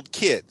world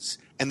kids.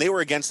 And they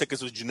were against it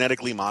because it was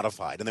genetically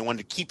modified, and they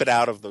wanted to keep it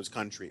out of those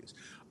countries.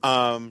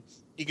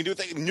 You can do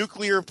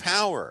nuclear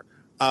power,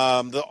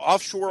 the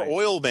offshore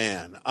oil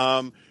ban.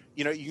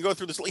 You can go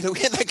through this. We had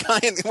that guy.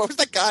 What was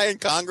that guy in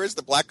Congress,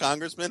 the black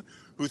congressman,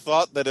 who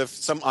thought that if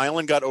some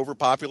island got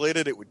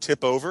overpopulated, it would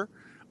tip over?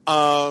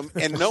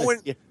 And no one.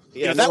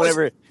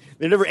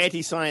 They're never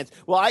anti-science.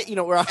 Well,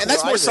 and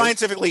that's more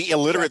scientifically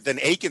illiterate than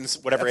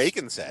whatever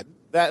Aiken said.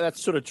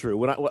 That's sort of true.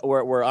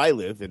 Where I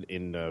live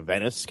in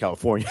Venice,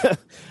 California,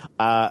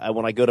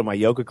 when I go to my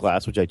yoga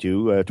class, which I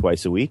do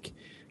twice a week,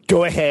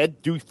 go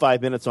ahead, do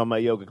 5 minutes on my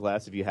yoga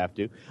class if you have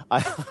to.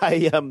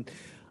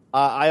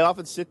 I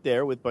often sit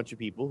there with a bunch of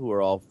people who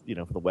are all,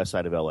 from the west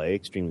side of LA,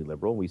 extremely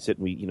liberal. We sit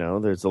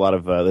and there's a lot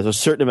of, there's a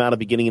certain amount of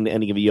beginning and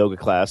ending of a yoga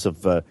class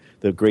of the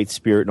great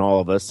spirit in all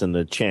of us and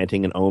the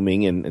chanting and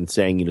oming and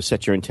saying,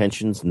 set your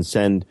intentions and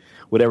send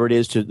whatever it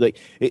is to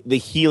the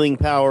healing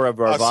power of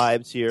our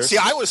vibes here. See,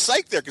 I was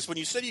psyched there because when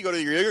you said you go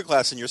to your yoga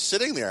class and you're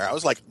sitting there, I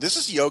was like, this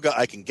is yoga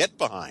I can get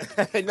behind.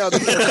 No,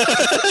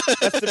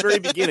 that's the very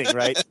beginning,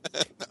 right?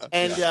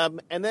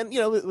 And and then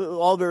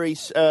all very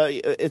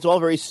it's all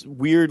very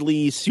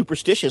weirdly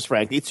superstitious.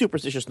 Frankly, it's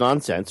superstitious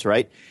nonsense,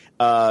 right?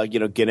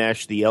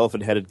 Ganesh, the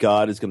elephant-headed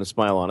god, is going to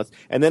smile on us,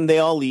 and then they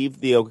all leave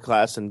the yoga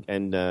class and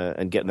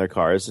get in their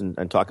cars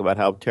and talk about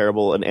how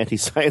terrible and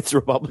anti-science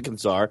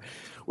Republicans are,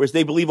 whereas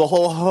they believe a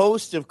whole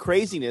host of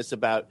craziness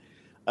about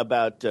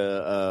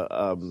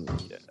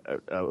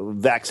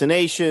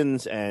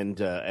vaccinations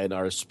and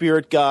our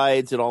spirit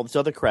guides and all this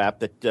other crap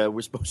that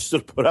we're supposed to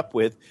sort of put up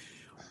with.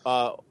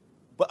 But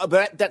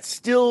that's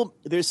still,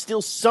 there's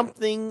still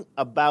something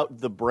about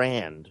the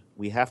brand.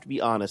 We have to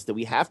be honest that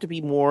we have to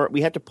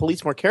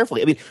police more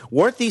carefully. I mean,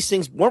 weren't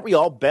we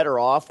all better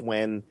off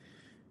when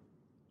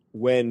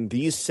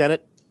these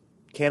Senate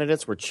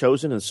candidates were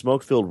chosen in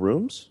smoke-filled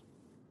rooms?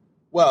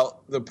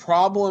 Well, the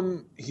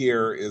problem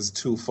here is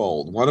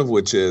twofold. One of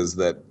which is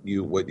that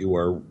what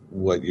you're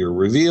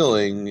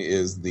revealing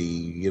is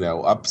the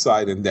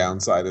upside and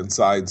downside and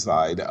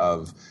side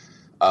of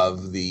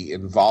the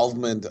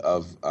involvement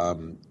of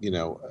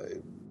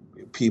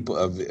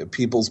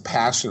people's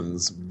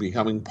passions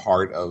becoming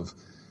part of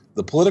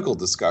the political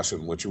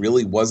discussion, which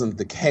really wasn't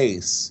the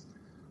case,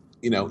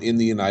 in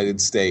the United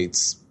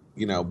States,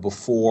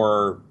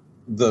 before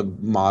the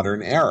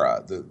modern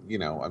era.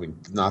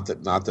 Not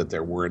that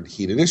there weren't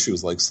heated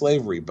issues like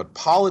slavery, but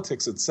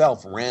politics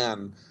itself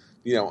ran,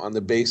 on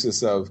the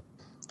basis of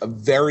a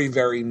very,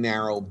 very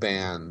narrow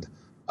band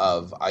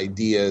of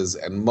ideas,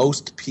 and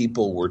most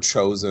people were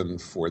chosen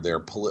for their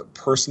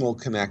personal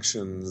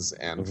connections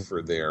and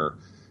for their,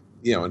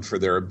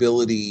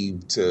 ability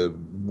to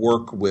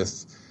work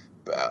with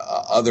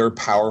other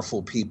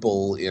powerful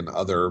people in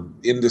other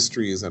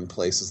industries and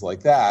places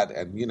like that.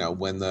 And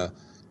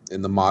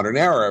in the modern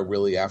era,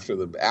 really after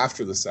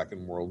the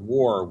Second World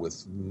War,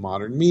 with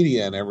modern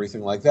media and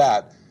everything like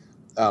that,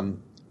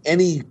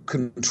 any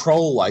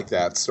control like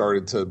that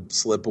started to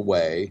slip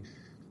away.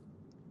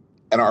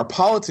 And our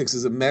politics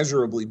is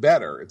immeasurably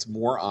better. It's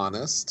more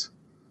honest.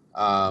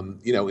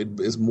 It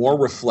is more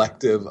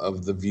reflective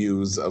of the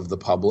views of the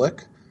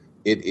public.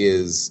 It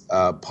is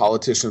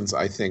politicians,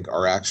 I think,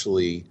 are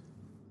actually,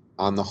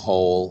 on the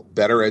whole,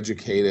 better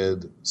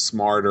educated,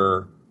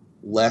 smarter,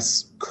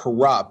 less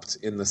corrupt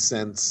in the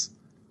sense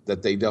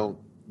that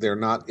they're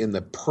not in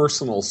the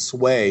personal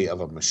sway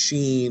of a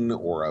machine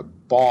or a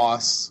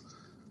boss,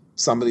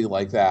 somebody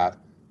like that.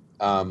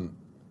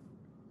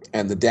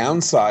 And the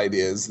downside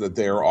is that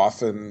they're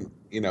often,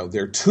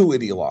 they're too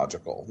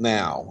ideological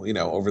now.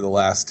 Over the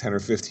last 10 or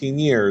 15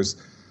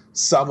 years,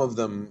 some of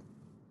them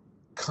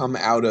come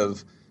out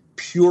of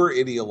pure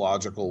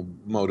ideological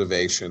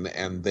motivation,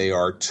 and they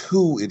are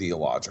too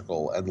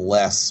ideological and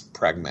less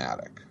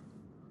pragmatic.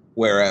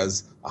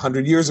 Whereas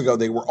 100 years ago,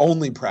 they were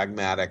only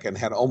pragmatic and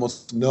had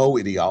almost no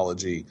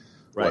ideology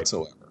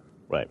whatsoever.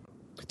 Right.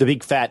 The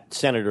big fat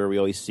senator we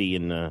always see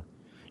in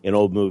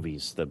old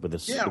movies,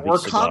 or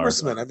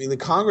congressmen. I mean, the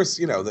Congress,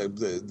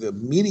 the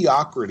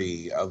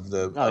mediocrity of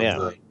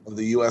the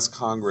U.S.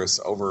 Congress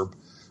over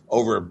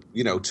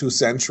 2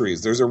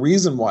 centuries. There's a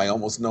reason why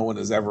almost no one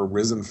has ever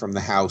risen from the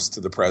House to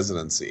the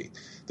presidency.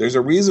 There's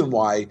a reason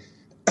why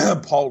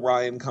Paul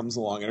Ryan comes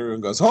along and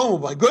everyone goes, "Oh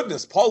my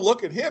goodness, Paul!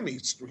 Look at him.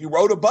 He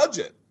wrote a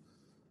budget.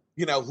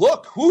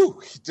 Look,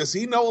 does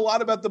he know a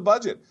lot about the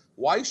budget?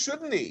 Why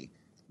shouldn't he?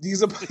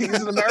 He's an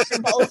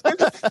American politician.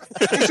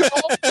 They should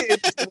all be able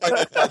to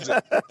write a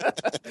budget.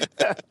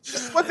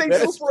 This is what they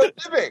do for a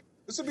living.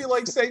 This would be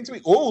like saying to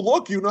me, "Oh,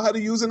 look, you know how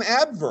to use an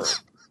adverb.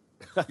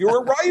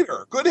 You're a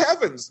writer. Good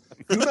heavens,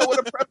 you know what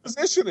a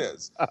preposition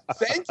is.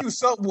 Thank you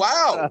so.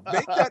 Wow,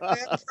 make that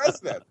man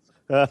president."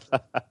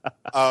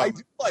 I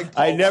do like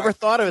Paul I never Ryan.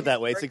 thought of it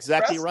that way. It's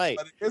exactly right.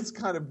 But it's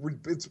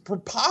it's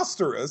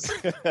preposterous,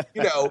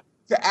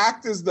 to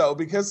act as though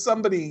because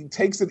somebody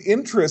takes an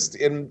interest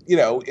in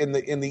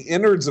the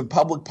innards of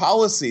public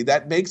policy,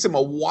 that makes him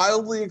a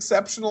wildly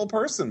exceptional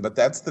person. But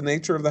that's the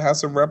nature of the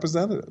House of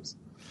Representatives.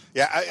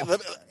 Yeah,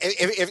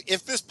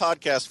 if this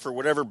podcast, for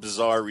whatever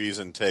bizarre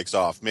reason, takes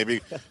off,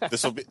 maybe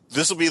this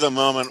will be the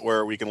moment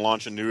where we can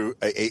launch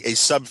a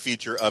sub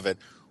feature of it,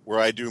 where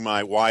I do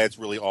my "why it's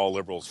really all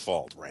liberals'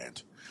 fault"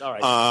 rant. All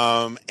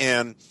right.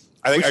 And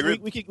I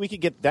think we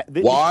could get that.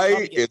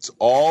 Why it's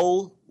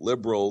all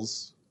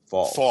liberals'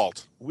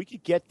 fault. We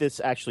could get this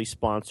actually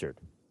sponsored.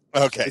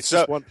 Okay, it's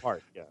so just one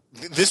part. Yeah.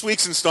 This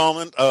week's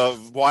installment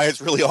of "Why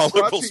It's Really All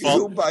Brought Liberals' to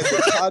Fault" you by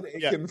the Todd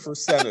Aiken for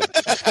Senate.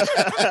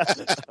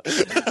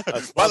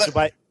 Sponsored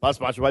by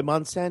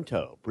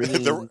Monsanto,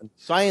 bringing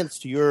science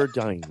to your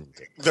dining room.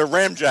 The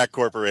Ramjack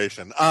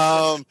Corporation.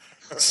 I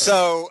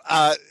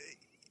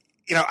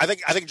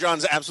think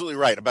John's absolutely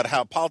right about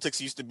how politics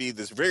used to be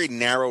this very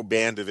narrow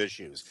band of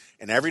issues,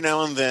 and every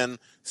now and then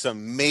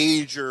some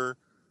major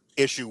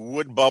issue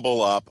would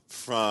bubble up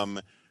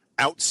from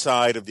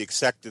outside of the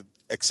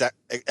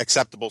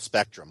acceptable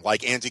spectrum,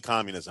 like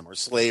anti-communism or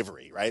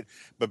slavery, right?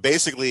 But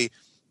basically,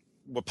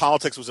 what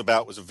politics was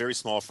about was a very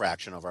small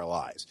fraction of our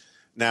lives.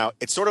 Now,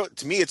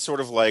 to me, it's sort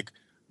of like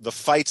the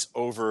fights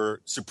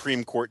over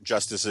Supreme Court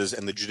justices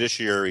and the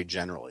judiciary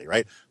generally,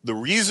 right? The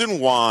reason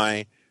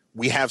why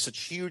we have such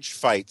huge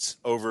fights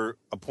over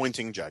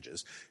appointing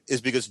judges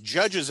is because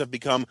judges have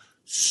become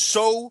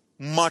so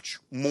much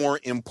more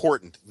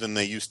important than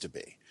they used to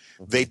be.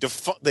 They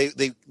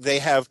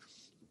have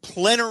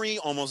plenary,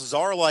 almost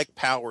czar-like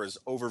powers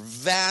over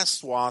vast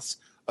swaths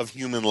of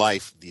human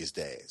life these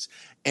days.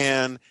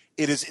 And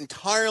it is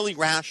entirely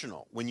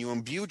rational when you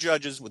imbue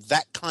judges with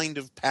that kind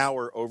of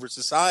power over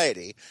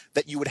society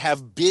that you would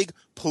have big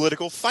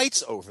political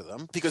fights over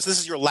them, because this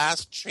is your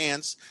last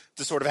chance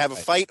to sort of have a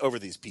fight over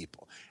these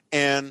people.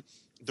 And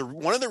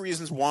one of the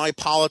reasons why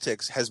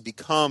politics has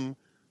become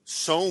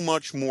so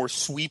much more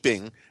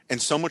sweeping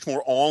and so much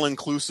more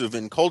all-inclusive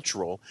and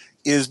cultural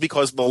is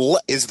because the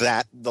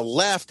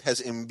left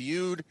has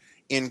imbued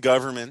in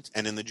government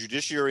and in the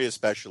judiciary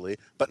especially,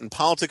 but in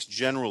politics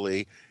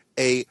generally,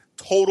 a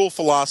total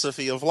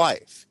philosophy of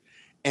life.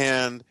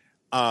 And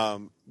it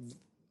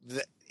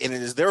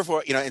is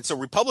therefore, and so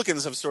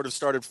Republicans have sort of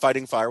started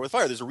fighting fire with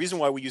fire. There's a reason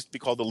why we used to be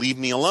called the Leave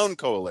Me Alone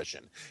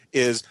Coalition,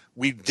 is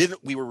we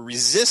were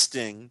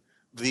resisting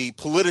the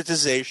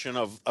politicization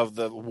of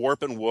the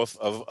warp and woof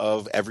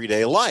of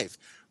everyday life.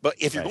 But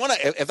if you're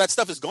if that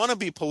stuff is going to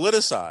be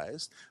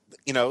politicized,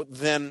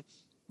 then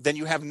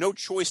you have no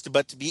choice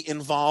but to be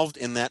involved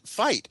in that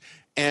fight.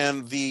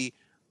 And this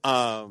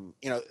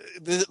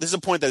is a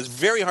point that is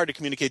very hard to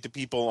communicate to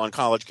people on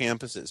college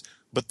campuses.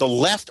 But the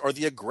left are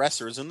the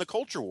aggressors in the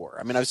culture war.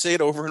 I mean, I say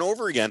it over and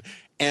over again.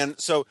 And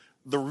so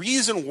the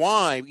reason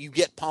why you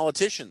get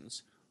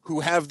politicians who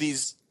have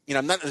these,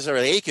 not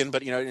necessarily Aiken,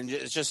 but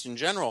it's just in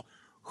general,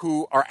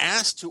 who are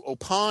asked to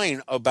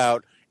opine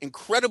about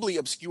incredibly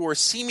obscure,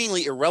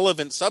 seemingly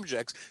irrelevant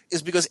subjects,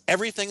 is because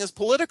everything is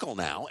political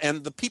now,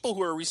 and the people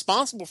who are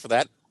responsible for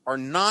that are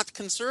not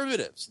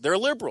conservatives; they're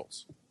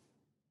liberals.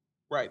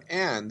 Right,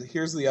 and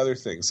here's the other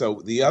thing.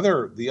 So the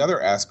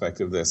other aspect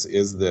of this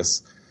is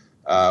this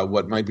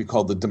what might be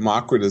called the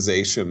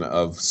democratization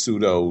of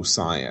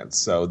pseudoscience.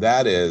 So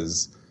that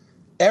is,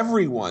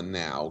 everyone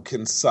now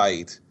can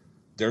cite.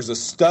 There's a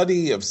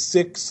study of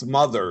 6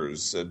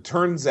 mothers. It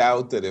turns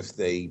out that if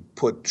they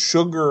put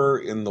sugar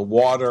in the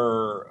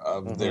water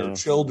of their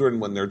children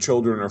when their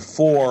children are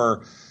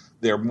 4,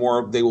 they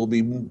will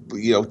be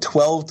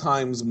 12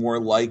 times more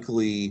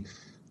likely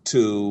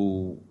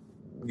to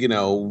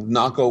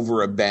knock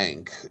over a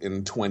bank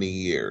in 20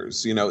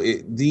 years.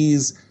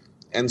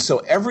 And so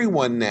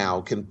everyone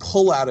now can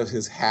pull out of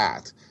his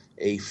hat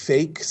a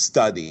fake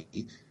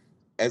study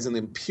as an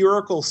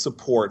empirical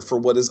support for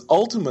what is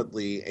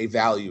ultimately a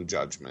value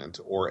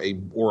judgment or a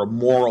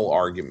moral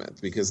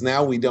argument, because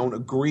now we don't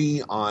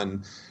agree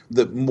on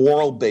the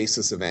moral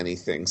basis of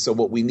anything. So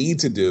what we need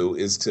to do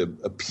is to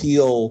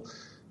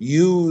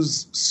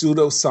use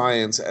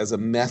pseudoscience as a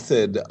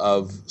method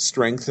of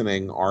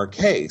strengthening our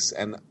case.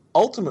 And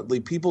ultimately,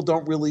 people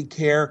don't really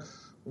care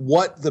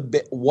what the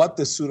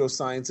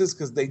pseudoscience is,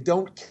 because they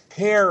don't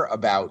care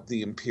about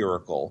the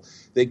empirical.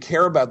 They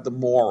care about the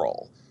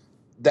moral.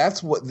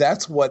 That's what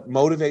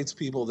motivates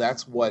people.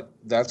 That's what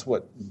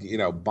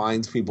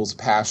binds people's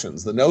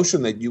passions. The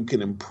notion that you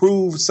can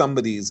improve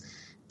somebody's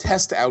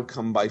test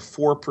outcome by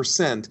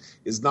 4%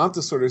 is not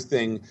the sort of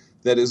thing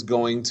that is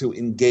going to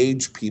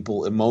engage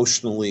people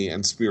emotionally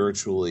and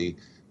spiritually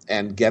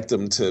and get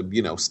them to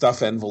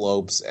stuff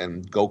envelopes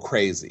and go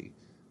crazy.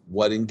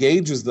 What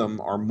engages them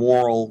are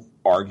moral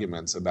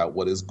arguments about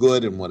what is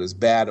good and what is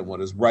bad and what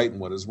is right and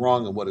what is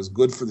wrong and what is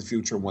good for the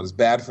future and what is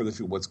bad for the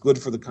future, what's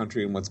good for the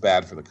country and what's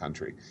bad for the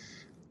country.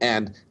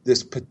 And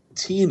this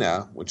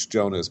patina, which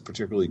Jonah is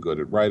particularly good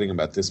at writing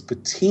about, this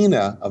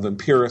patina of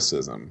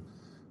empiricism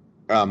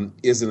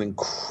is an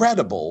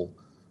incredible,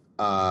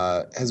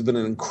 has been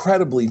an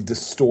incredibly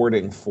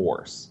distorting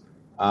force.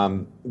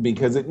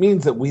 Because it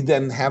means that we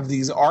then have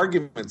these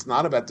arguments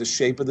not about the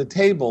shape of the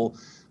table,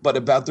 but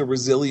about the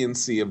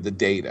resiliency of the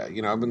data.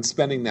 You know, I've been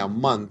spending now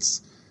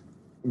months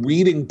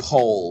reading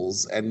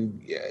polls and,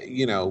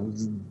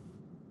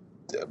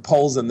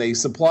 polls, and they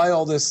supply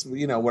all this,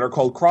 what are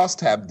called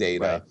crosstab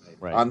data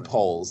on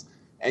polls.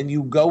 And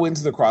you go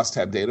into the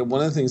crosstab data.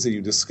 One of the things that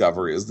you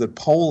discover is that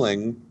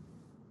polling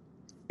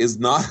is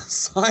not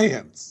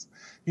science.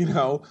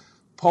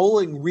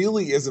 Polling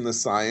really isn't a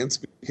science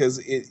because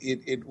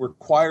it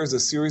requires a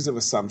series of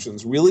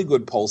assumptions. Really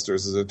good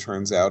pollsters, as it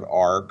turns out,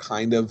 are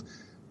kind of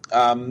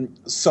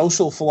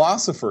social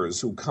philosophers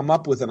who come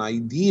up with an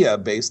idea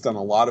based on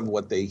a lot of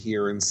what they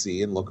hear and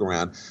see and look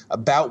around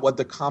about what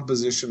the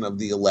composition of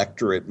the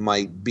electorate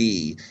might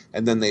be.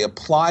 And then they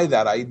apply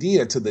that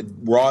idea to the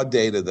raw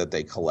data that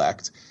they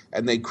collect,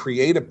 and they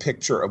create a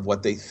picture of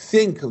what they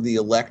think of the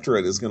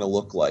electorate is going to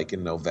look like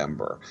in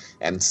November.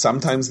 And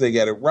sometimes they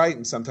get it right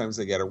and sometimes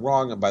they get it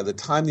wrong. And by the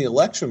time the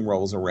election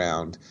rolls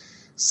around,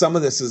 some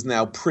of this is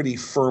now pretty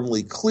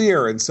firmly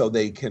clear, and so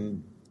they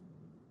can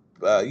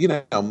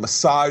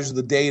massage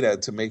the data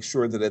to make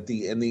sure that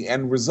in the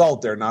end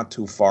result, they're not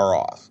too far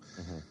off.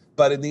 Mm-hmm.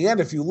 But in the end,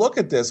 if you look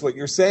at this, what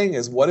you're saying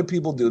is, what do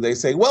people do? They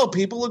say, well,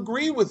 people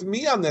agree with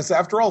me on this.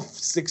 After all,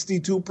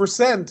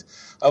 62%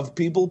 of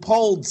people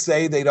polled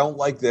say they don't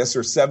like this,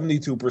 or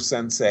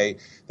 72% say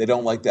they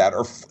don't like that.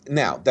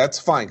 Now, that's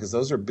fine, because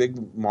those are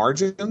big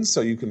margins,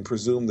 so you can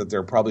presume that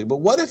they're probably. But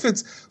what if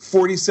it's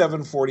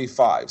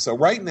 47-45? So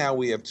right now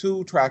we have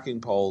two tracking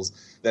polls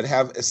that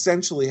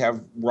essentially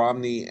have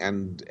Romney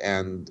and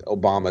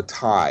Obama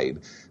tied.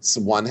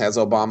 So one has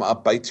Obama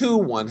up by 2,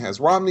 one has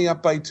Romney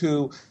up by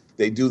 2.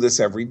 They do this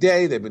every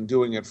day. They've been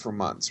doing it for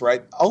months,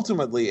 right?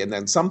 Ultimately, and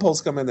then some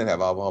polls come in that have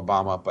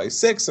Obama up by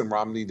 6 and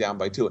Romney down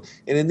by 2.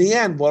 And in the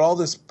end, what all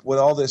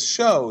this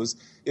shows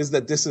is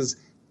that this is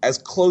as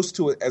close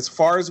to it, as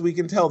far as we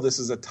can tell, this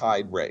is a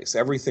tied race.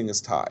 Everything is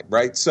tied,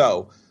 right?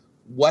 So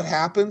what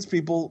happens?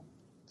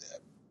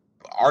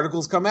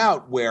 Articles come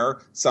out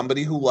where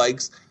somebody who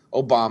likes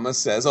Obama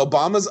says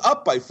Obama's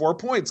up by 4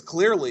 points.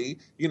 Clearly,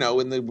 in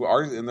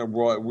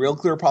the Real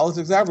Clear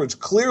Politics average,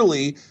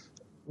 clearly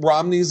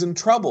Romney's in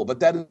trouble. But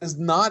that is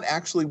not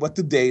actually what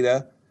the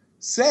data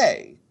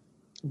say.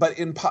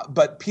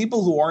 But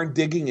people who aren't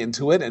digging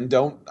into it and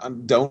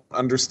don't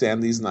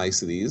understand these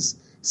niceties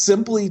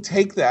simply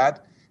take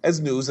that as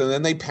news, and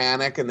then they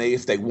panic. And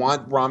if they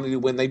want Romney to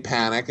win, they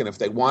panic, and if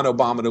they want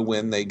Obama to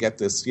win, they get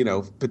this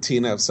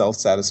patina of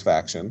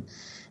self-satisfaction.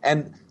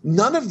 And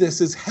none of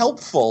this is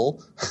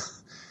helpful.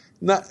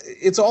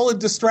 It's all a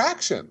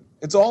distraction.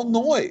 It's all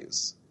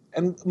noise.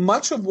 And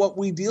much of what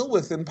we deal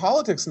with in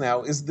politics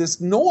now is this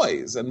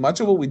noise. And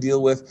much of what we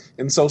deal with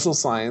in social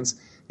science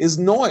is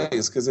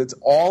noise, because it's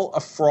all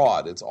a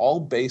fraud. It's all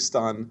based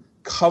on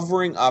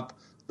covering up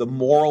the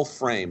moral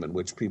frame in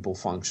which people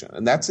function.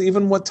 And that's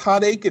even what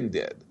Todd Akin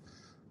did.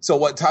 So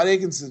what Todd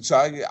Akin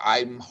said,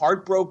 I'm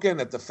heartbroken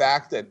at the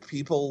fact that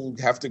people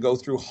have to go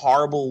through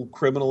horrible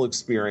criminal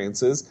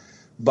experiences,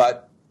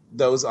 but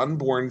those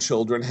unborn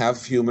children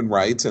have human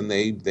rights, and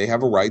they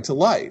have a right to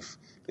life.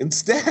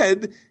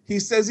 Instead, he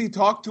says he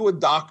talked to a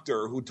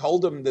doctor who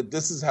told him that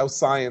this is how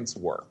science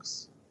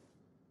works.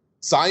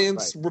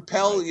 Science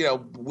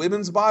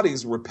women's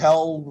bodies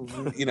repel,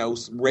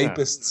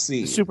 rapist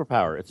seed. It's a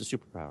superpower. It's a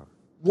superpower.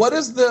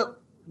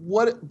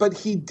 But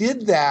he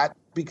did that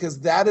because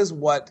that is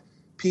what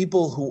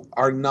people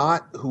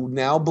who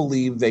now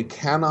believe they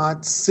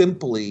cannot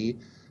simply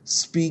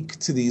speak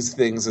to these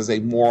things as a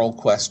moral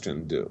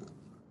question do.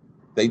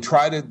 They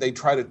try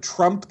to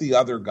trump the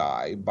other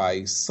guy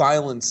by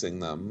silencing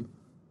them,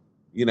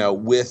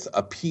 with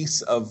a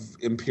piece of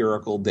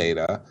empirical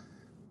data.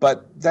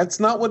 But that's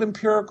not what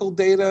empirical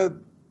data.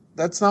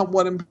 That's not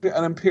what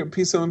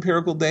piece of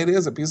empirical data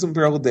is. A piece of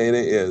empirical data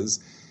is,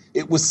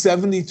 it was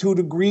 72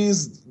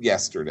 degrees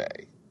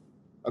yesterday,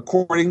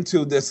 according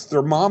to this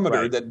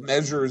thermometer that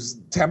measures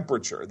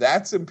temperature.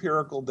 That's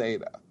empirical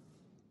data.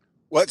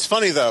 Well, it's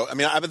funny though. I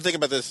mean, I've been thinking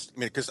about this. I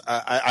mean, because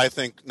I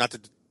think, not to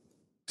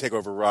take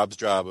over Rob's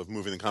job of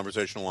moving the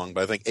conversation along,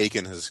 but I think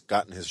Akin has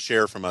gotten his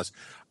share from us.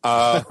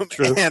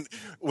 True. And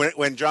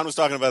when John was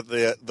talking about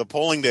the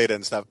polling data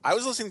and stuff, I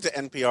was listening to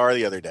NPR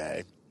the other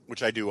day,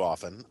 which I do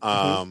often,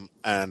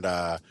 and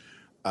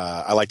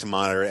I like to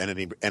monitor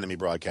enemy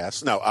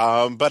broadcasts.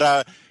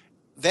 But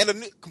they had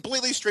a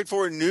completely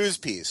straightforward news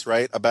piece,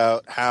 right,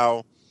 about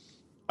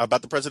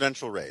the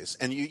presidential race,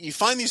 and you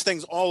find these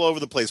things all over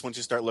the place once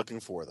you start looking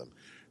for them,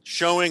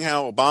 showing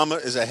how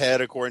Obama is ahead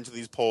according to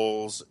these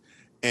polls,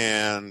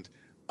 and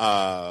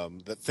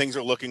that things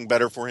are looking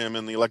better for him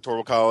in the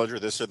Electoral College, or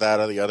this or that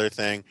or the other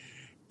thing.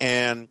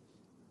 And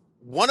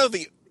one of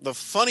the the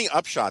funny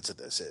upshots of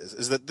this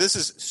is that this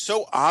is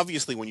so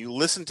obviously, when you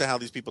listen to how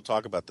these people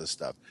talk about this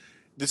stuff,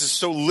 this is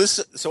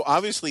so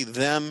obviously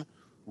them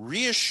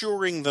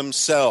reassuring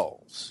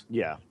themselves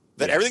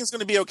that everything's going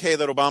to be okay,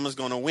 that Obama's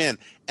going to win.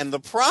 And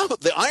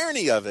the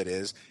irony of it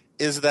is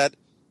that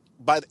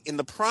in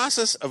the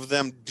process of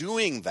them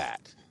doing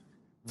that,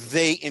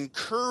 they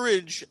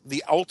encourage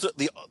the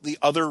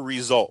other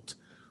result.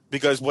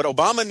 Because what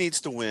Obama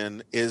needs to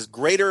win is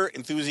greater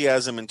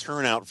enthusiasm and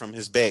turnout from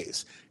his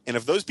base. And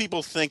if those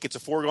people think it's a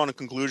foregone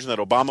conclusion that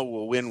Obama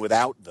will win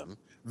without them,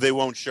 they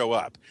won't show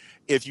up.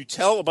 If you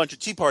tell a bunch of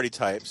Tea Party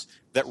types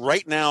that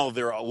right now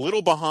they're a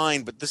little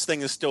behind, but this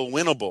thing is still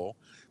winnable,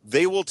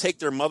 they will take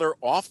their mother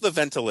off the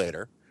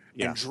ventilator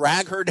and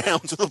drag her down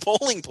to the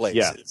polling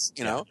places.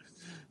 You know?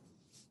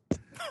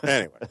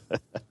 Anyway.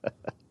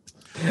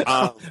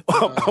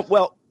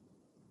 Well,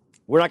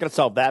 we're not going to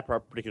solve that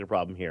particular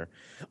problem here.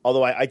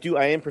 Although I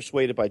am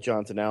persuaded by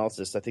John's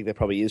analysis. I think that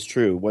probably is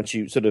true. Once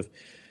you sort of,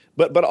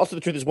 but also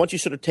the truth is, once you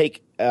sort of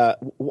take,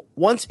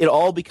 once it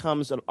all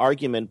becomes an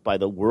argument by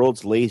the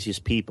world's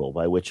laziest people,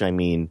 by which I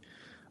mean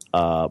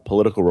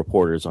political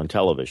reporters on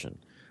television,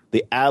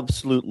 the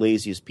absolute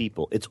laziest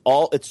people. It's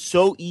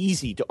so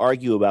easy to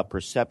argue about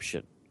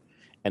perception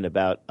and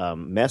about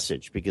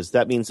message, because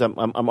that means I'm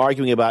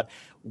arguing about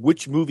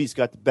which movies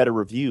got better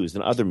reviews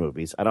than other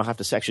movies. I don't have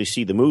to actually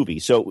see the movie.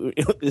 So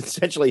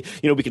essentially,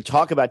 we can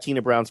talk about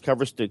Tina Brown's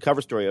cover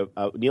story,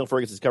 Neil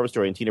Ferguson's cover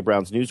story in Tina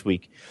Brown's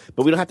Newsweek,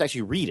 but we don't have to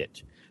actually read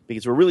it,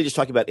 because we're really just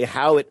talking about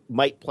how it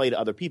might play to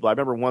other people. I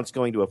remember once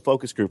going to a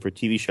focus group for a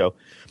TV show,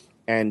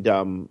 and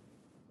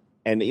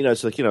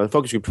it's like, a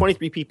focus group,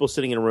 23 people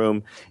sitting in a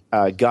room,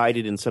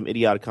 guided in some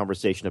idiotic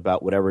conversation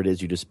about whatever it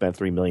is you just spent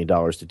 $3 million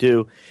to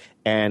do.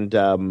 And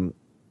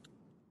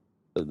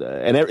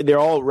they're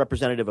all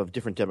representative of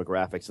different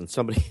demographics. And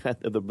somebody,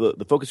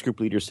 the focus group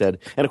leader said,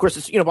 and of course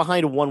it's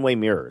behind a one-way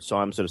mirror, so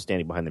I'm sort of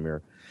standing behind the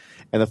mirror.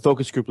 And the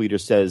focus group leader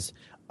says,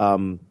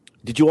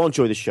 "Did you all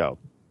enjoy the show?"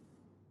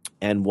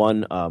 And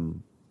one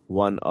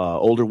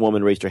older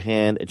woman raised her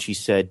hand, and she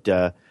said,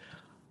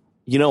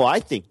 "I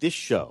think this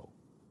show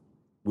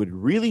would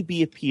really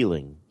be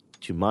appealing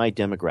to my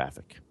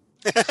demographic."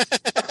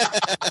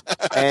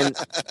 And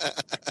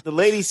the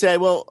lady said,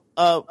 "Well,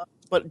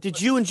 but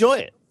did you enjoy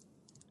it?"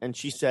 And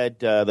she said,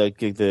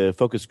 the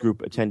focus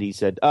group attendee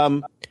said,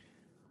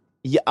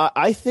 "Yeah,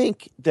 I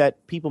think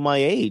that people my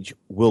age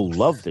will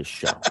love this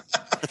show."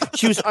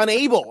 She was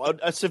unable,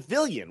 a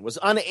civilian was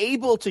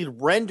unable to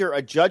render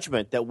a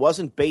judgment that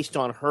wasn't based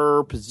on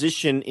her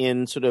position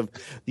in sort of,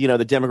 the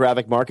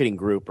demographic marketing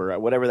group or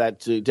whatever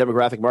that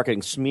demographic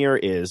marketing smear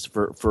is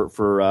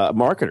for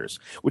marketers,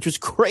 which was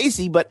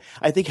crazy, but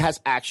I think has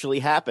actually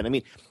happened. I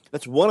mean,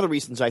 that's one of the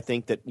reasons I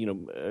think that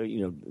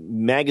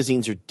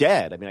magazines are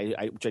dead. I mean,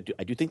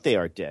 I do think they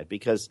are dead,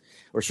 because,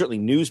 or certainly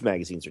news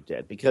magazines are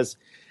dead, because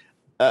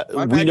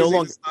my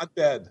magazine is not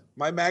dead.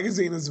 My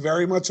magazine is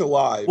very much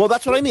alive. Well,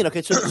 that's what I mean.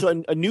 Okay,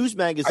 so a news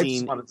magazine. I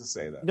just wanted to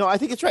say that. No, I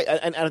think it's right,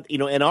 and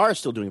NR is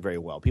still doing very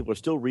well. People are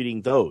still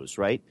reading those,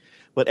 right?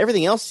 But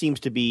everything else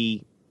seems to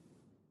be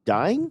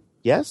dying.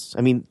 Yes,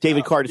 I mean,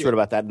 David Carter wrote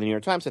about that in the New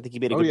York Times. I think he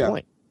made a good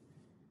point.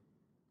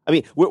 I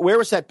mean, where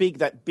was that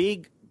big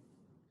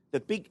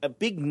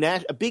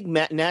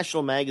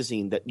national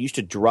magazine that used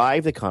to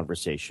drive the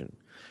conversation,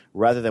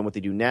 rather than what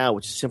they do now,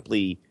 which is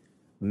simply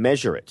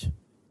measure it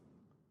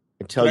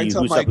and tell you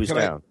who's up, who's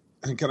down.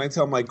 Can I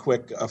tell my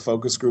quick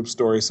focus group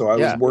story? So I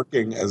was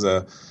working as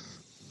a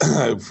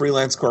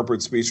freelance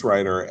corporate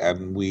speechwriter,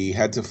 and we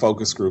had to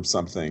focus group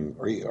something.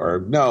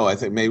 Or no, I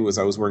think maybe it was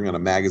I was working on a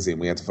magazine.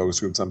 We had to focus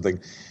group something.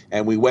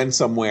 And we went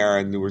somewhere,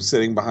 and we were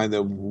sitting behind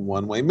the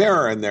one-way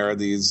mirror, and there are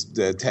these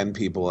 10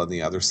 people on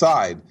the other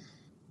side.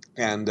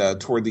 And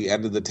toward the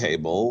end of the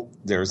table,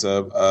 there's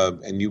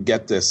and you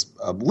get this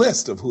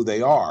list of who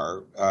they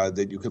are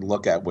that you can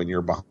look at when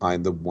you're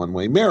behind the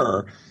one-way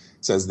mirror.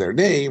 It says their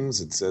names,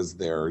 it says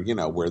their,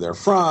 where they're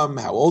from,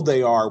 how old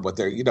they are, what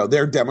their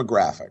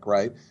demographic,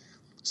 right?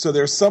 So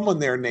there's someone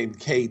there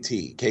named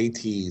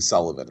KT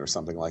Sullivan or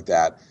something like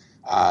that,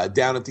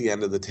 down at the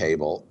end of the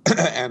table,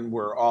 and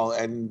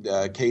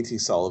KT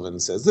Sullivan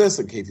says this,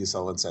 and KT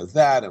Sullivan says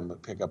that, and we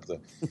pick up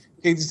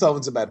KT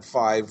Sullivan's about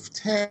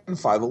 5'10",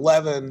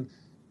 5'11",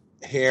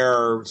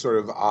 hair sort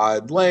of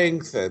odd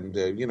length, and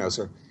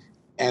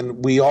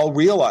and we all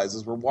realize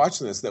as we're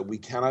watching this that we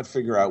cannot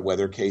figure out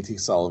whether KT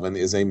Sullivan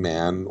is a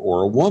man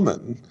or a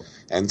woman.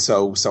 And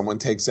so someone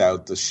takes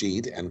out the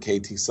sheet, and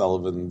KT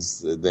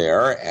Sullivan's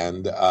there,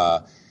 and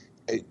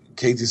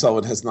KT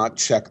Sullivan has not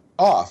checked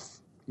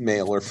off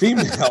male or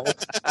female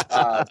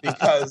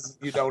because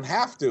you don't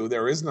have to.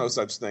 There is no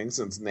such thing,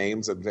 since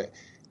names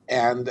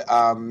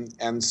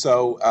and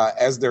so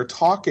as they're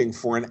talking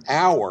for an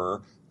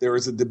hour, there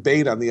is a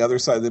debate on the other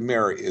side of the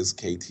mirror. Is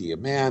KT a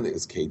man?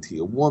 Is KT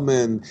a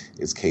woman?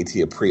 Is KT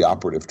a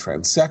preoperative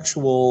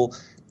transsexual?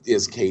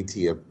 is KT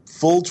a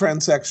full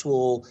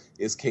transsexual?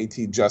 Is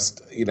KT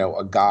just,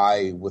 a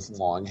guy with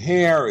long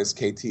hair? Is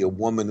KT a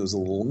woman who's a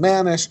little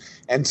mannish?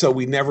 And so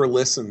we never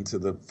listened to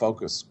the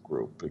focus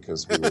group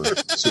because we were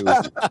too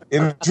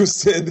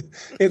interested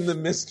in the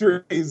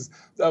mysteries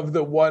of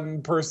the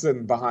one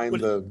person behind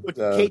the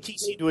KT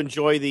seemed to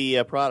enjoy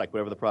the product,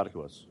 whatever the product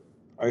was.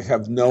 I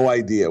have no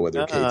idea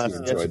whether KT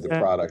enjoyed the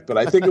product, but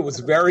I think it was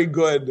very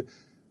good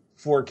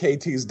for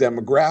KT's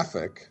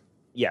demographic.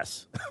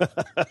 Yes.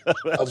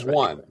 Of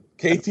one.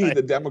 KT, right.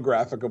 The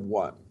demographic of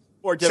one.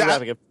 Or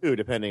demographic of two,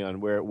 depending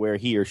on where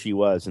he or she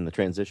was in the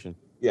transition.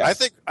 Yeah.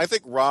 I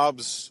think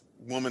Rob's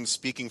woman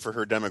speaking for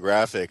her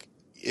demographic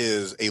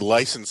is a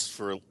license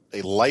for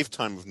a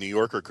lifetime of New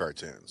Yorker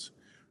cartoons,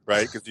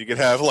 right? Because you could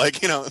have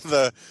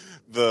the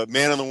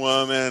man and the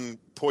woman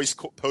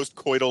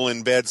post-coital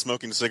in bed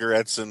smoking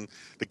cigarettes, and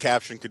the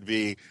caption could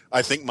be,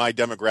 "I think my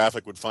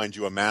demographic would find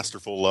you a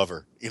masterful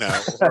lover,"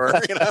 or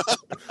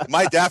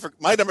my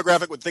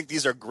demographic would think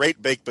these are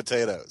great baked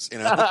potatoes,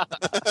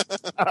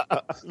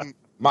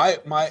 My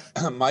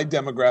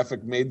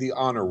demographic made the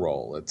honor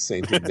roll at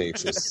St.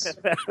 Ignatius.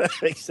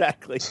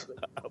 Exactly.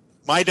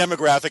 My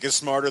demographic is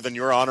smarter than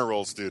your honor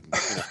roll student.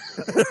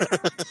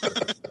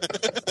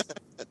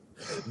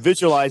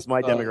 Visualize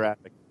my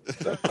demographic.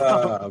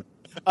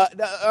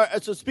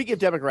 So speaking of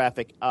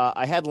demographic,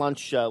 I had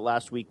lunch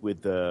last week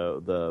with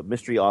the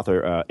mystery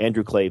author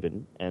Andrew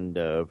Klavan, and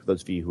for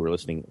those of you who are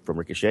listening from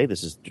Ricochet,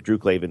 this is Drew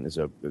Klavan is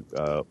a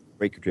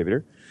great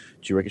contributor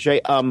to Ricochet,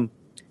 and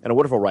a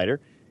wonderful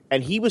writer.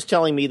 And he was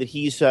telling me that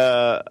he's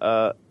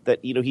got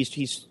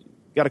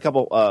a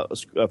couple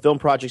film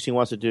projects he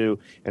wants to do,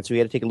 and so he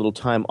had to take a little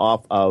time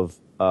off of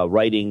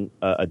writing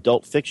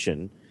adult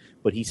fiction.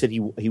 But he said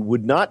he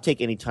would not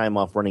take any time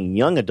off running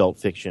young adult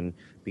fiction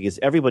because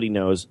everybody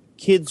knows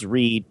kids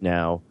read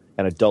now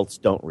and adults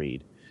don't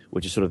read,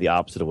 which is sort of the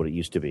opposite of what it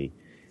used to be.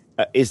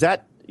 Is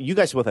that, you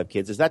guys both have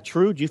kids? Is that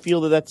true? Do you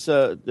feel that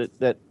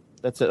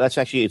that's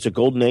actually it's a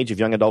golden age of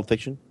young adult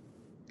fiction?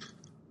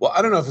 Well,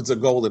 I don't know if it's a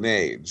golden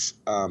age.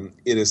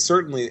 It is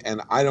certainly,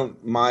 and I don't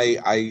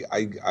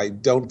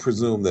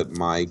presume that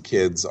my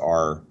kids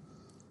are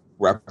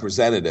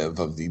representative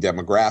of the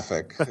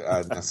demographic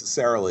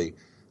necessarily.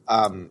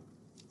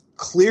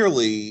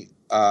 Clearly,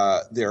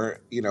 they're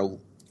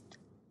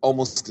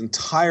almost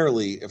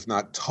entirely, if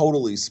not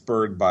totally,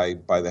 spurred by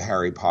the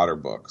Harry Potter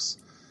books.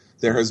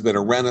 There has been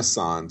a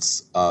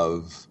renaissance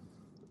of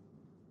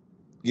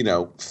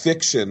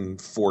fiction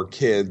for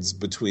kids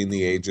between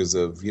the ages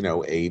of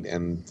 8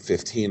 and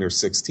 15 or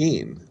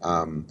 16,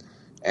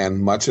 and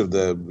much of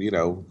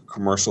the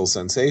commercial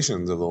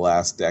sensations of the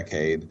last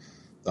decade,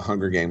 the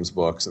Hunger Games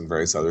books and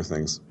various other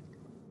things,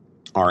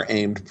 are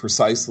aimed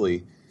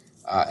precisely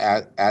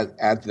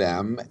at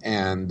them,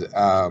 and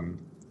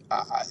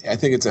I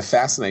think it's a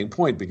fascinating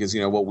point because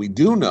what we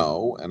do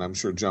know, and I'm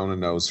sure Jonah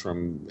knows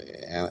from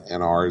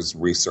NR's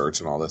research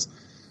and all this,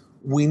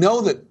 we know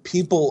that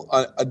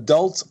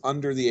adults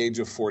under the age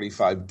of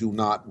 45 do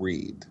not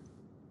read.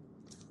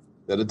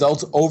 That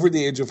adults over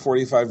the age of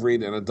 45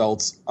 read, and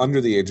adults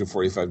under the age of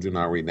 45 do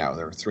not read. Now,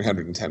 there are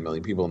 310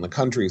 million people in the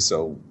country,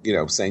 so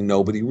saying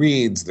nobody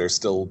reads, there's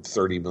still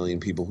 30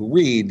 million people who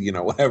read,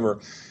 whatever.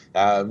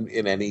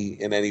 In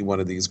any one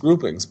of these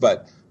groupings,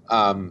 but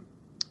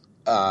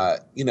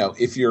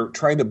if you're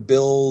trying to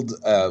build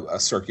a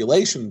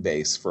circulation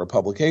base for a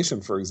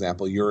publication, for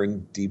example, you're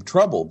in deep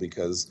trouble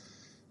because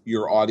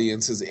your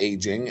audience is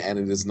aging and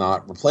it is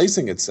not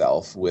replacing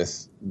itself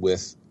with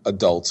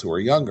adults who are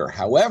younger.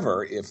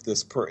 However,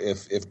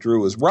 if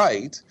Drew is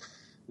right,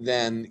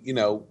 then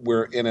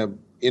we're in an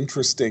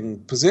interesting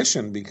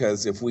position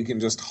because if we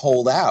can just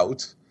hold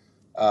out.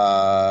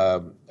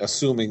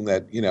 Assuming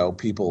that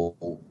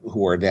people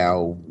who are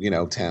now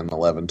 10,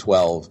 11,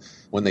 12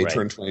 when they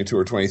turn 22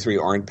 or 23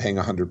 aren't paying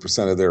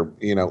 100% of their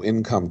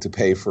income to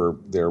pay for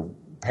their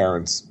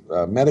parents'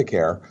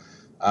 Medicare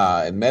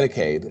and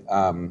Medicaid.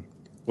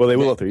 Well, they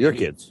will through your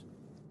kids.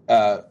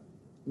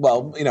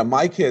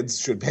 My kids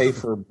should pay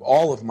for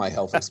all of my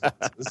health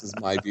expenses. This is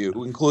my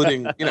view,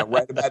 including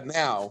right about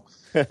now,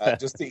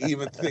 just to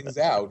even things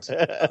out.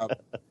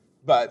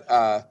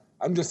 But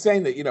I'm just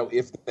saying that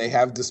if they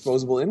have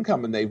disposable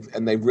income and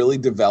they've really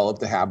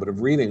developed a habit of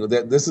reading,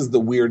 this is the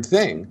weird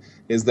thing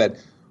is that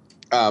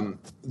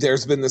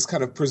there's been this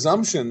kind of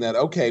presumption that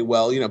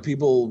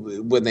people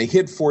when they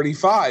hit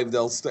 45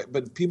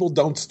 but people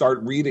don't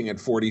start reading at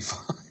 45.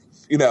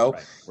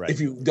 Right. If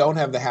you don't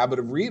have the habit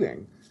of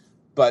reading.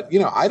 But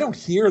I don't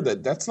hear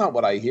that. That's not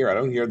what I hear. I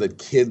don't hear that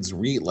kids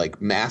read,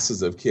 like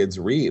masses of kids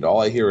read.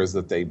 All I hear is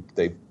that they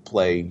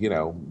play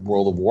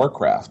World of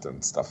Warcraft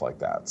and stuff like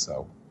that.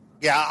 So.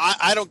 Yeah,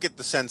 I don't get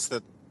the sense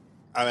that,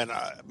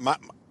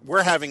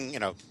 we're having,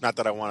 not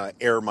that I want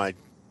to air my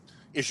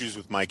issues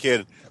with my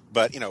kid,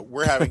 but,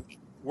 we're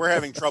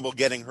having trouble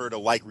getting her to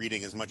like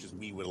reading as much as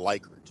we would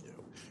like her to.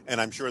 And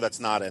I'm sure that's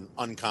not an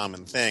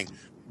uncommon thing.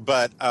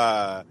 But,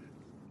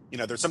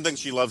 there's some things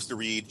she loves to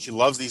read. She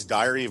loves these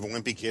Diary of a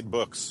Wimpy Kid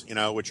books,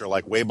 which are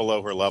like way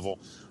below her level.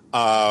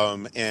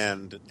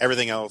 And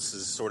everything else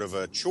is sort of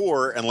a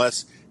chore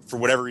unless for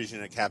whatever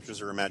reason, it captures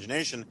her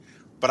imagination.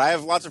 But I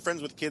have lots of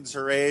friends with kids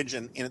her age,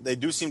 and they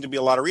do seem to be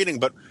a lot of reading.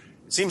 But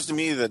it seems to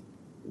me that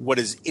what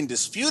is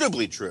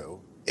indisputably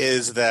true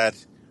is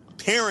that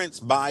parents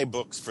buy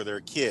books for their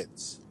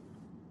kids,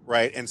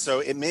 right? And so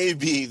it may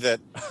be that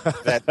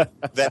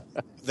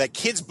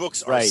kids'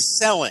 books are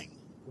selling.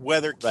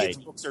 Whether kids'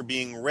 books are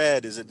being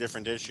read is a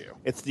different issue.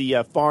 It's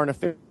the Foreign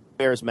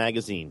Affairs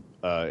magazine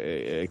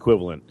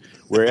equivalent,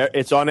 where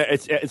it's on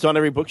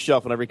every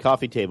bookshelf on every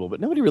coffee table, but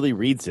nobody really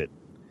reads it.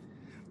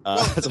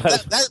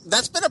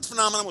 That's been a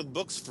phenomenon with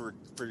books for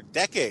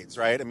decades,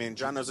 right? I mean,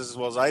 John knows this as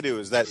well as I do,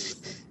 is that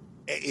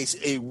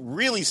a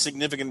really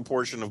significant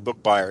portion of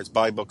book buyers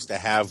buy books to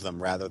have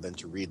them rather than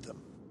to read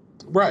them.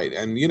 Right,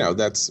 and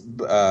that's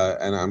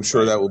and I'm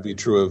sure that will be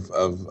true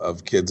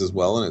of kids as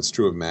well, and it's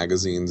true of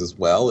magazines as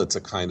well. It's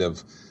a kind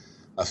of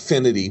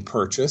affinity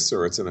purchase,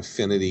 or it's an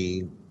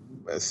affinity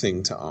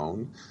thing to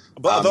own.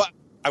 But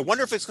I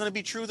wonder if it's going to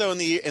be true though in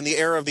the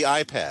era of the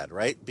iPad,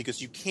 right?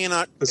 Because you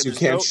can't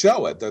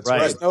show it. That's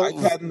right. The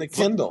iPad and the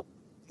Kindle.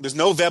 There's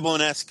no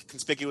Veblen-esque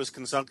conspicuous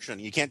consumption.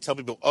 You can't tell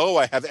people, "Oh,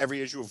 I have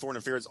every issue of Foreign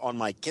Affairs on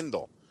my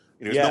Kindle."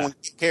 No one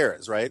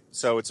cares, right?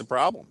 So it's a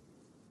problem.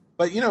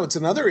 But it's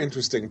another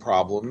interesting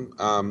problem.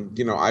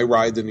 I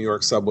ride the New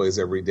York subways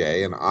every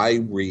day, and I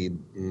read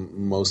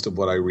most of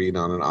what I read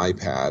on an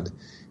iPad.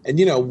 And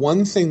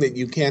one thing that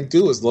you can't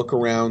do is look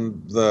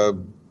around the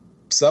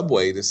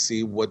subway to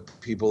see what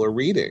people are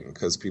reading,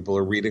 because people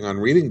are reading on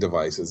reading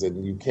devices,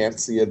 and you can't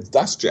see a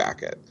dust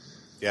jacket.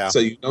 Yeah. So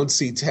you don't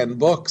see 10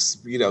 books,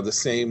 the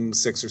same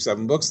 6 or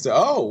 7 books.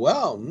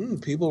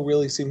 People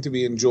really seem to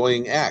be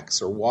enjoying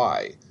X or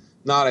Y.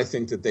 Not, I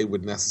think, that they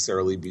would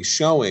necessarily be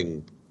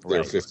showing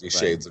their 50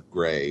 Shades of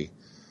Grey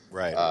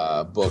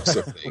books.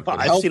 If they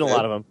I've seen a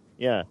lot of them.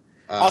 Yeah.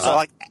 Also,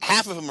 like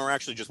half of them are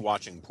actually just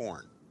watching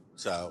porn.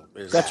 So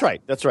that's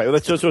right. That's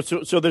right.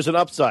 So there's an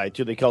upside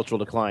to the cultural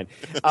decline.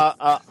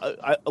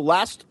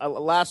 Last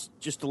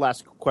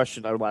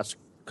question, our last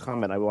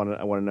comment. I want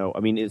to know. I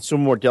mean, it's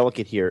some more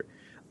delicate here.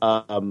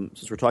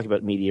 Since we're talking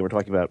about media, we're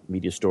talking about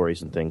media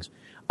stories and things.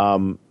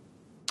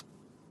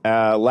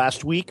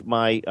 Last week,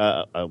 my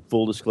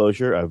full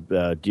disclosure,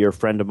 a dear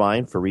friend of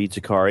mine, Fareed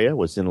Zakaria,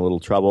 was in a little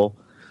trouble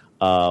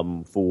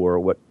for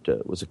what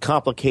was a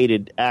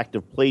complicated act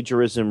of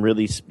plagiarism.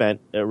 Really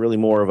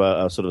more of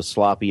a sort of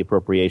sloppy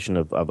appropriation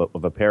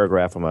of a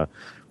paragraph from a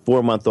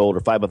 4-month-old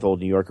or 5-month-old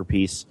New Yorker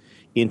piece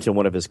into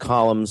one of his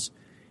columns.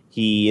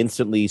 He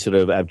instantly, sort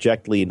of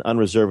abjectly and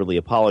unreservedly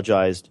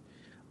apologized.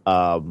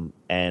 And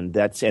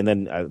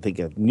then I think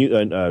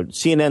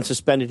CNN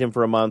suspended him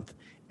for a month,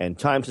 and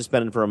Time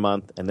suspended for a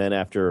month, and then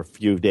after a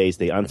few days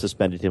they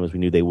unsuspended him, as we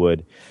knew they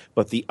would.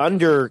 But the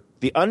under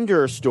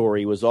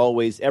story was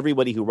always,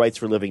 everybody who writes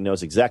for a living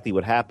knows exactly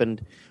what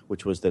happened,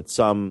 which was that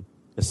some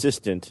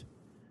assistant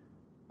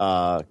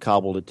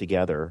cobbled it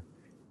together,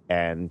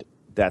 and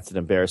that's an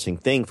embarrassing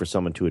thing for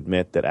someone to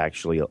admit, that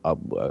actually a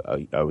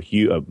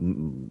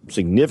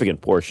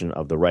significant portion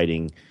of the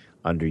writing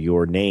under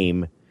your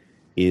name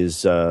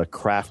is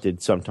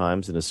crafted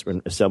sometimes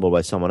and assembled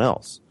by someone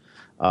else.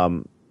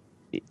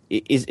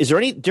 Is there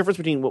any difference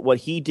between what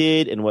he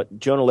did and what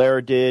Jonah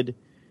Lehrer did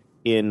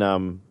in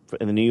the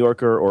New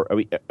Yorker, or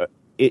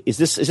is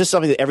this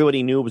something that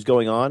everybody knew was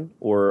going on,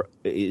 or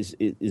is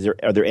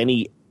there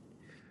any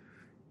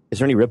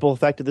ripple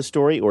effect to this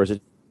story, or is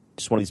it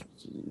just one of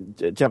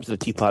these attempts at a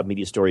teapot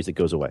media stories that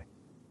goes away?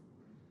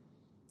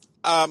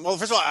 Well,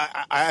 first of all,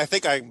 I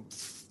think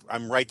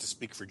I'm right to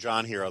speak for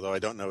John here, although I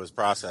don't know his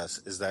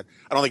process. Is that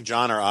I don't think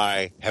John or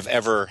I have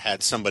ever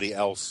had somebody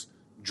else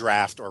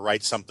draft or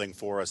write something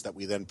for us that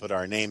we then put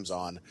our names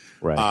on.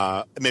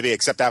 Right. Maybe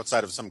except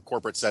outside of some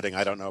corporate setting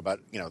I don't know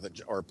about,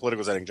 or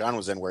political setting John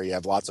was in, where you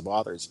have lots of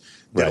authors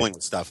dealing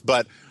with stuff.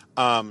 But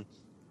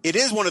it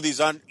is one of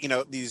these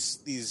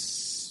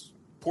these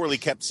poorly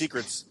kept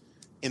secrets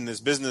in this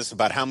business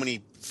about how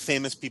many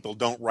famous people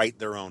don't write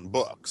their own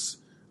books.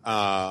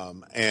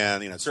 And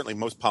certainly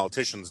most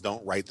politicians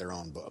don't write their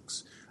own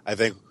books. I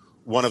think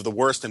one of the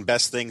worst and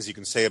best things you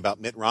can say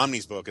about Mitt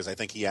Romney's book is I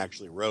think he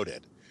actually wrote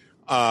it.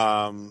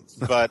 I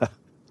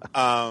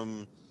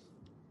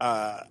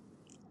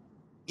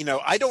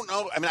don't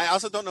know. I mean, I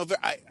also don't know.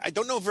 I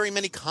don't know very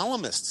many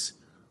columnists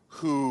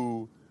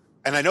who,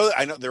 and I know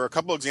there are a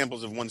couple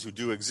examples of ones who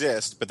do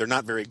exist, but they're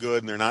not very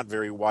good and they're not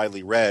very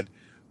widely read,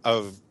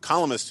 of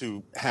columnists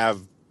who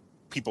have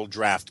people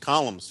draft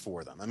columns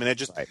for them. I mean,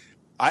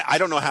 I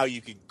don't know how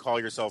you could call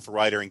yourself a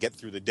writer and get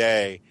through the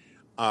day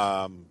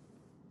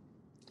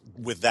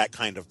with that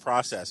kind of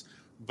process.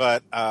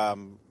 But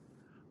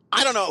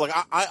I don't know. Like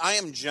I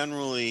am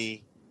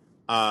generally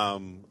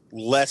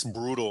less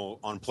brutal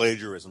on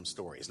plagiarism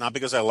stories, not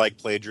because I like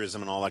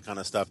plagiarism and all that kind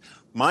of stuff.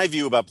 My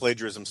view about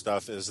plagiarism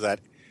stuff is that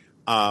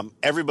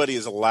everybody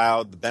is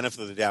allowed the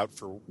benefit of the doubt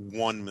for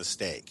one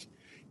mistake.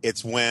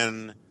 It's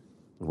when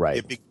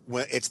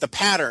when it's the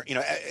pattern.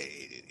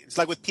 It's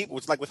like with people.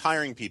 It's like with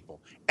hiring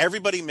people.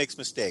 Everybody makes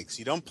mistakes.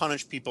 You don't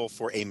punish people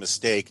for a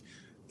mistake,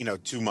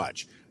 too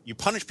much. You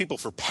punish people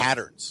for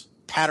patterns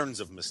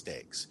of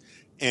mistakes.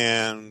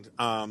 And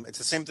it's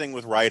the same thing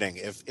with writing.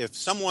 If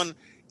someone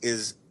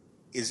is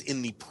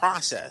in the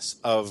process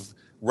of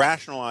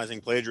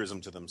rationalizing plagiarism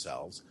to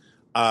themselves,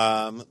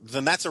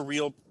 then that's a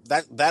real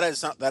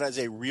that is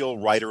a real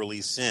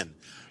writerly sin.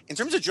 In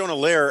terms of Jonah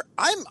Lehrer,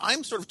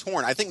 I'm sort of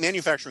torn. I think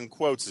manufacturing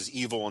quotes is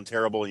evil and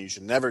terrible, and you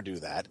should never do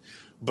that.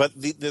 But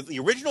the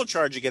original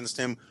charge against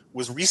him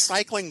was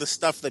recycling the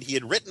stuff that he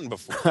had written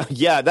before.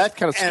 Yeah, that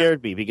kind of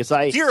scared me because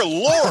dear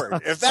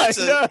Lord, if that's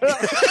I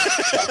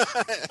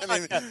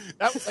mean,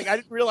 that was like I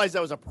didn't realize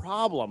that was a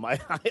problem. I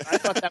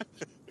thought that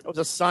was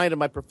a sign of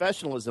my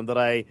professionalism that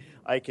I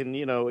can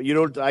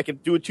I can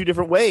do it two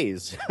different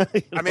ways.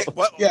 I mean,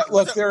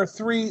 look, there are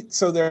three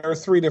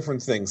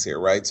different things here,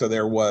 right? So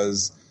there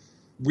was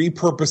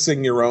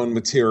repurposing your own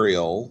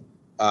material,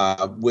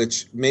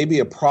 which may be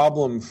a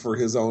problem for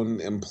his own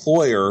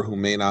employer who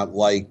may not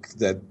like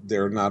that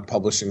they're not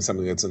publishing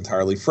something that's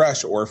entirely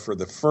fresh, or for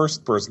the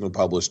first person who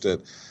published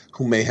it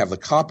who may have the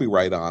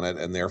copyright on it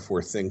and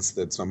therefore thinks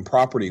that some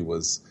property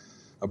was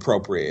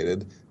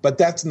appropriated. But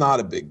that's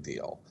not a big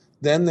deal.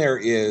 Then there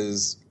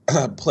is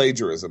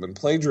plagiarism, and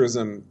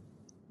plagiarism,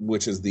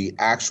 which is the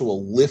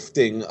actual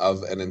lifting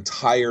of an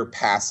entire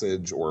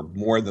passage or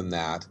more than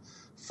that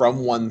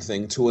from one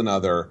thing to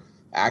another,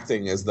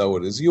 acting as though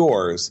it is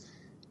yours,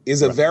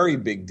 is a very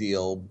big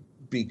deal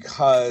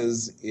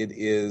because it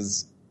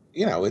is,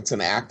 it's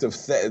an act of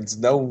it's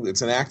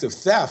an act of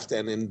theft.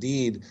 And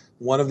indeed,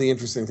 one of the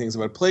interesting things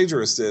about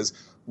plagiarists is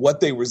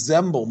what they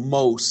resemble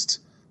most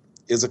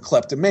is a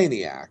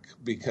kleptomaniac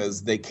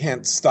because they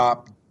can't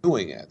stop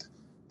doing it.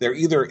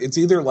 It's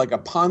either like a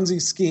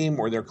Ponzi scheme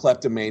or they're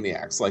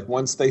kleptomaniacs. Like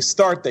once they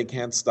start, they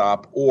can't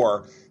stop,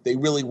 or they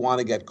really want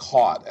to get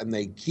caught and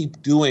they keep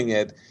doing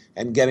it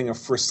and getting a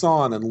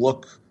frisson and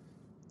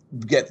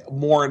get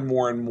more and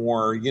more and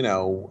more,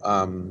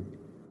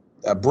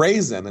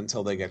 brazen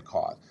until they get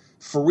caught.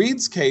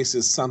 Fareed's case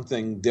is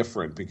something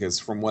different because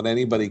from what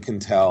anybody can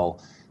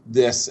tell,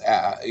 this,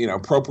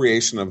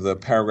 appropriation of the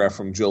paragraph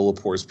from Jill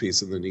Lepore's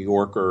piece in The New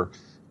Yorker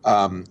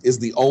is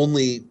the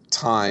only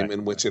time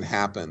in which it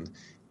happened.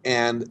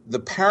 And the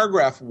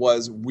paragraph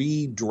was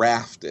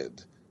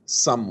redrafted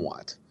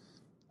somewhat.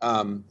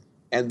 And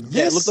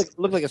this it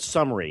looked like a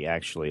summary,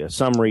 actually,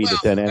 that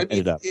then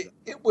ended up.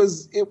 It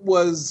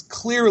was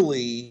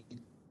clearly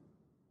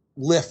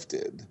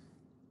lifted,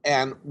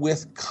 and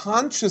with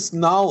conscious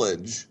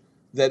knowledge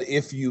that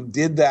if you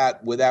did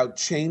that without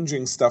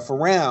changing stuff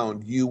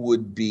around, you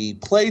would be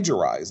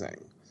plagiarizing.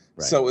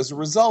 Right. So as a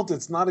result,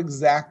 it's not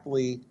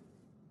exactly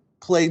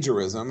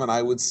plagiarism, and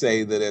I would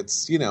say that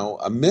it's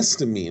a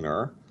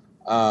misdemeanor.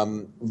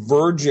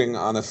 Verging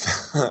on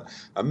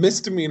a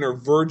misdemeanor,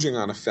 verging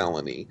on a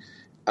felony.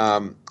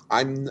 I've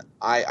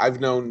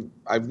known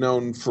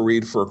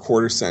Fareed for a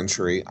quarter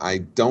century. I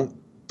don't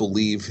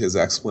believe his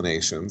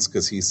explanations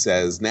because he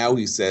says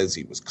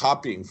he was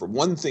copying from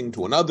one thing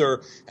to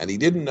another and he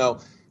didn't know.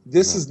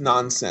 This is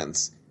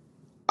nonsense.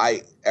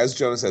 As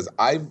Jonah says,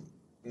 I've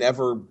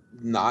never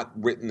not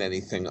written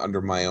anything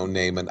under my own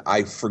name, and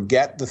I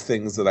forget the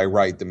things that I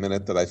write the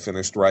minute that I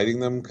finished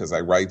writing them because I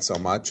write so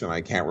much and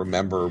I can't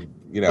remember,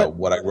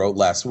 what I wrote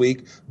last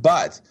week.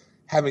 But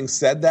having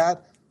said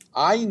that,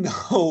 I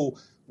know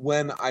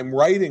when I'm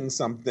writing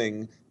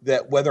something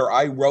that whether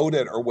I wrote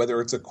it or whether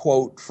it's a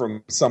quote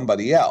from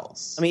somebody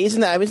else. I mean,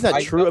 isn't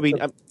that true? I mean,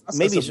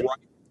 maybe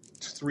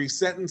three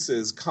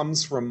sentences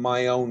comes from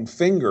my own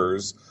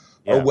fingers,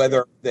 or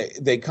whether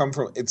they come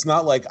from. It's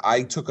not like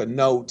I took a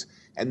note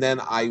and then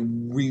I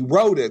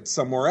rewrote it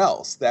somewhere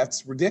else.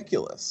 That's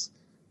ridiculous.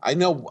 I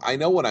know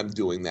when I'm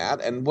doing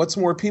that. And what's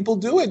more, people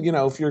do it.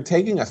 If you're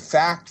taking a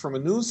fact from a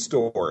news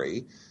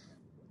story,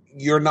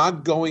 you're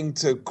not going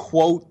to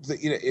quote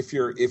if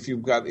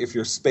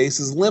your space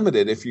is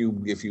limited, if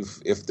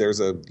there's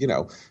a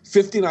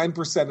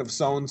 59% of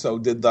so and so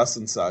did thus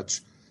and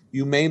such,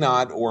 you may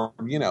not, or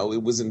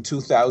it was in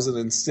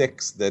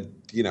 2006 that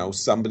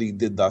somebody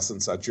did thus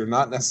and such. You're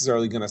not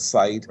necessarily going to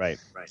cite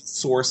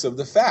source of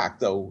the fact,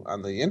 though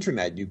on the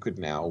internet you could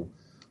now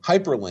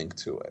hyperlink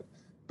to it.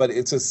 But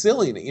it's a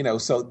silly,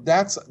 so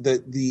that's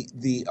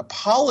the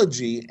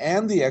apology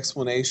and the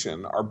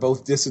explanation are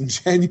both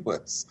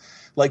disingenuous.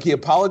 Like he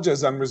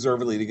apologized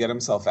unreservedly to get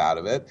himself out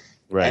of it,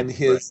 and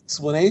his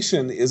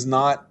explanation is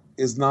not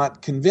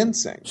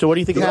convincing. So what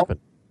do you think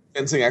happened?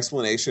 Convincing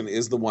explanation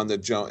is the one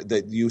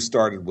that you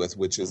started with,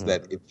 which is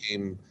that it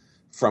came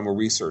from a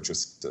research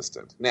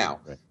assistant. Now,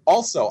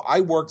 also,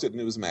 I worked at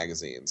news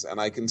magazines,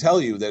 and I can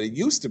tell you that it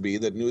used to be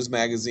that news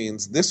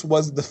magazines. This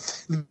was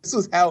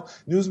how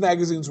news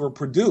magazines were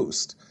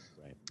produced.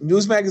 Right.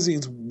 News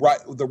magazines,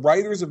 the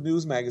writers of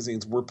news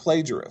magazines were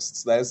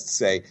plagiarists. That is to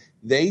say,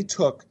 they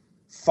took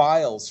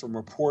files from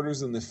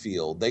reporters in the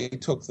field. They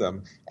took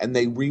them and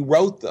they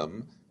rewrote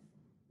them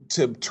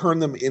to turn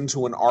them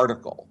into an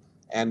article.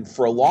 And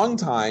for a long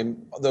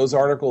time, those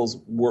articles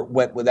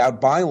went without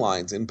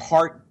bylines, in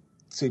part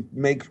to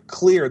make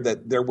clear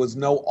that there was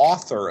no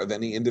author of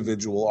any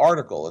individual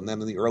article. And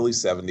then in the early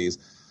 70s,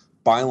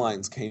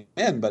 bylines came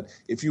in. But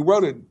if you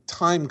wrote a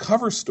Time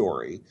cover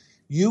story,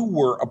 you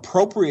were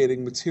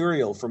appropriating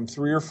material from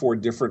 3 or 4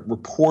 different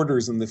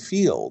reporters in the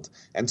field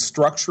and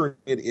structuring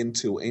it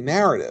into a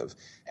narrative.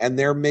 And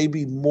there may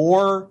be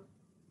more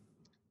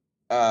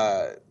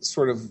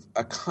sort of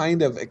a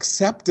kind of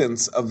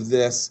acceptance of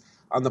this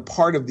on the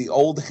part of the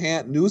old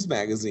news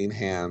magazine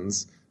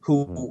hands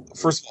who,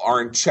 first of all,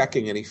 aren't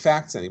checking any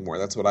facts anymore.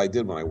 That's what I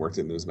did when I worked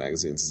in news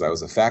magazines, as I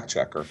was a fact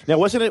checker. Now,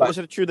 wasn't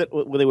it true that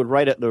they would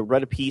write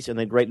a piece and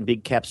they'd write in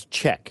big caps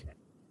 "check"?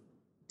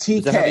 TK.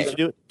 Is that how they used to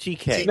do it?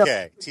 TK.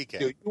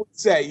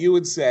 TK. You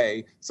would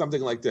say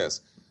something like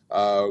this.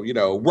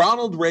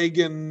 Ronald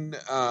Reagan,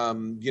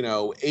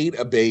 ate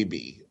a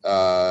baby.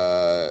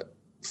 Fact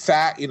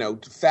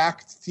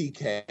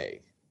TK.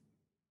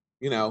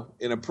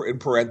 In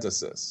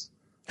parenthesis.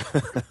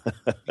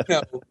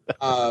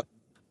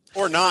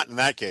 Or not in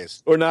that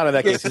case. Or not in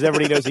that case, because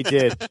everybody knows he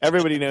did.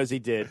 Everybody knows he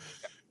did.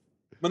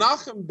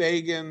 Menachem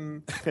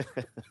Begin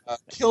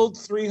killed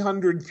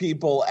 300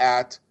 people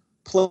at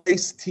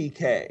place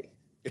TK,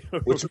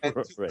 which meant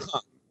right.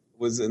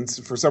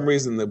 for some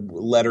reason the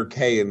letter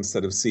K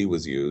instead of C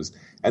was used.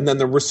 And then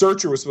the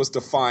researcher was supposed to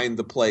find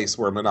the place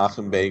where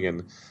Menachem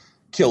Begin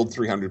killed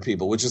 300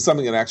 people, which is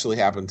something that actually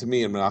happened to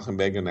me, and Menachem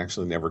Begin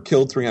actually never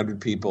killed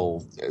 300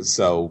 people.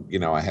 So,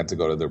 I had to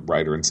go to the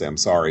writer and say, I'm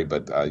sorry,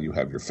 but you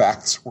have your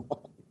facts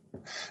wrong.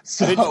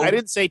 So, I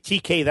didn't say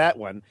TK that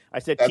one. I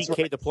said TK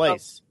right. The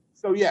place.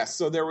 So yes,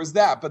 so there was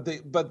that.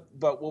 But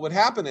what would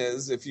happen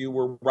is if you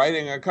were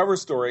writing a cover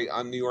story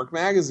on New York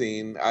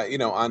Magazine,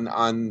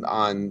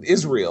 on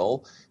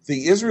Israel,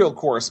 the Israel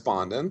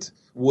correspondent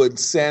would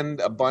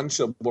send a bunch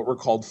of what were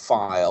called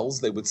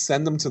files. They would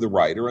send them to the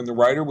writer, and the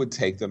writer would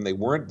take them. They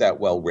weren't that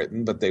well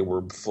written, but they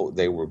were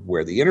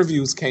where the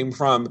interviews came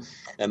from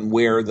and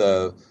where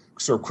the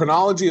sort of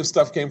chronology of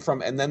stuff came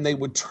from, and then they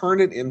would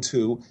turn it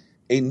into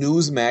a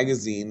news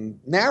magazine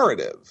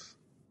narrative.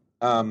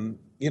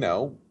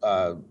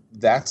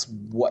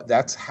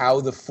 That's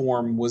how the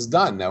form was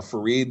done. Now,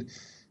 Fareed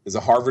is a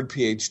Harvard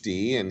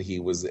PhD, and he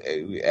was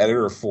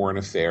editor of Foreign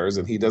Affairs,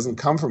 and he doesn't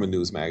come from a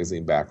news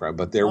magazine background.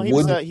 But he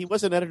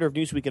was an editor of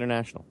Newsweek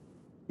International.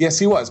 Yes,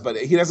 he was, but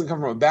he doesn't come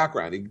from a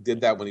background. He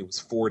did that when he was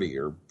 40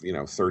 or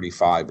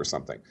 35 or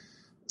something.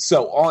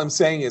 So all I'm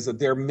saying is that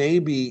there may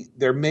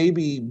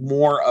be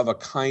more of a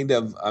kind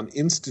of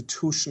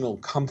institutional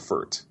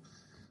comfort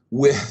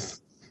with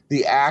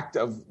the act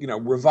of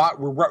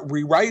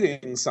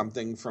rewriting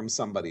something from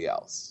somebody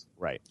else.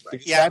 Right.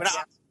 Yeah, but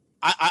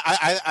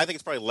I think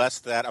it's probably less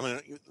that. I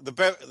mean, the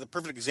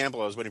perfect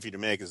example I was waiting for you to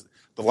make is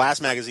the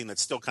last magazine that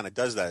still kind of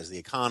does that is The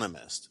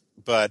Economist.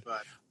 But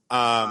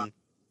I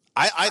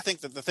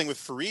think that the thing with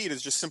Fareed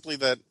is just simply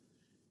that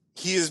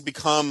he has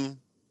become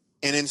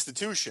an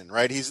institution,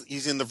 right?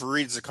 He's in the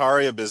Fareed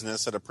Zakaria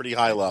business at a pretty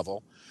high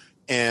level,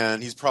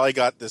 and he's probably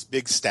got this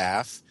big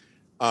staff.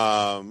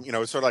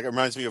 It's sort of like, it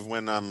reminds me of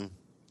when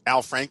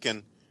Al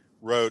Franken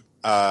wrote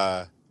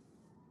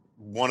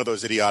one of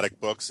those idiotic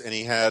books, and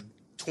he had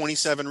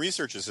 27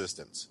 research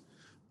assistants.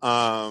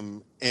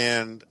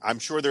 And I'm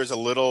sure there's a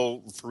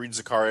little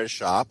Fareed Zakaria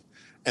shop,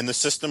 and the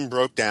system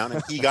broke down,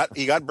 and he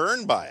got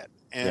burned by it.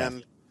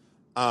 And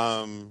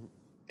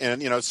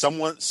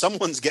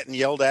someone's getting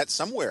yelled at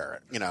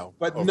somewhere.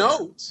 But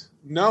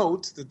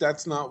note that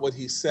that's not what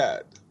he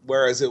said.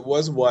 Whereas it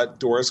was what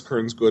Doris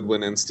Kearns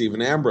Goodwin and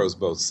Stephen Ambrose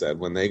both said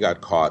when they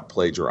got caught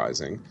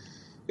plagiarizing.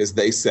 Is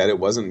they said it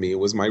wasn't me, it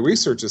was my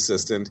research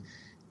assistant.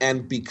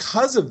 And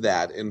because of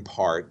that, in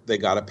part, they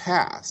got a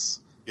pass.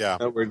 Yeah.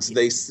 In other words,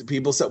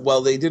 people said,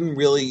 well, they didn't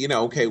really,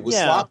 it was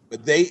sloppy,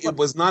 but it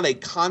was not a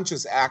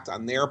conscious act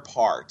on their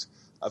part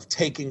of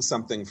taking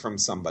something from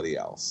somebody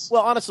else.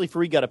 Well, honestly,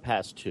 Fareed got a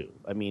pass too.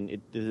 I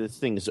mean, this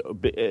thing is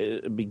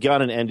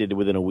begun and ended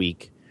within a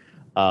week.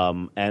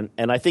 And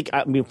I think,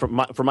 from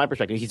my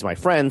perspective, he's my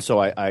friend, so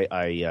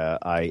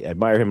I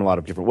admire him in a lot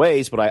of different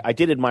ways. But I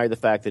did admire the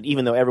fact that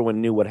even though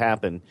everyone knew what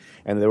happened,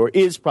 and there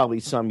is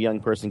probably some young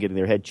person getting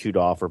their head chewed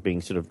off or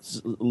being sort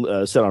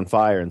of set on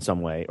fire in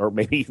some way, or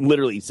maybe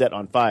literally set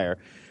on fire,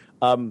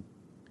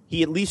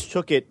 he at least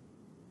took it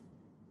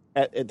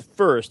at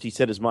first. He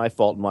said, "It's my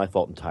fault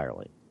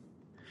entirely."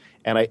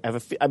 And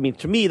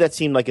to me, that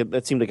seemed like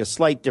a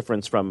slight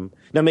difference from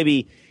now.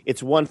 Maybe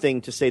it's one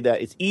thing to say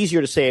that it's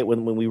easier to say it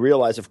when we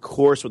realize, of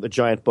course, with a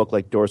giant book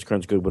like Doris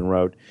Kearns Goodwin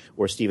wrote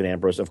or Stephen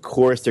Ambrose, of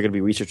course, they're going to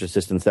be research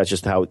assistants. That's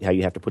just how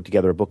you have to put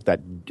together a book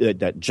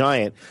that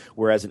giant.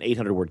 Whereas an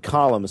 800-word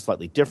column is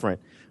slightly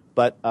different.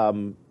 But I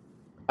think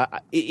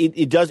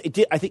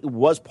it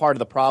was part of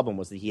the problem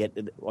was that he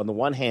had, on the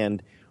one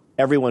hand,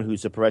 everyone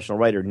who's a professional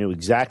writer knew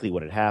exactly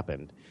what had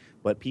happened.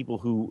 But people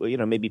who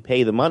maybe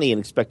pay the money and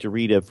expect to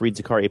read a Fareed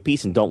Zakaria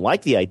piece and don't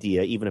like the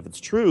idea, even if it's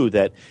true,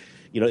 that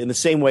in the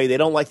same way they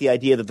don't like the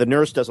idea that the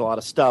nurse does a lot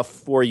of stuff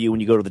for you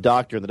when you go to the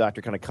doctor, and the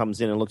doctor kind of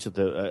comes in and looks at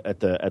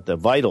the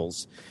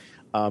vitals.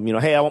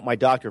 Hey, I want my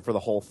doctor for the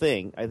whole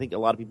thing. I think a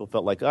lot of people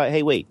felt like,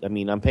 hey, wait,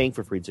 I'm paying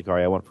for Fareed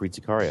Zakaria. I want Fareed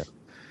Zakaria.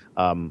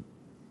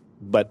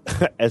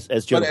 But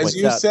as Joe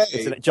points out,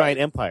 it's a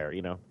giant empire.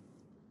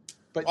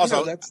 But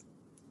also,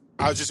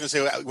 I was just going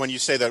to say, when you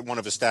say that one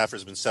of his staffers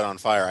has been set on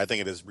fire, I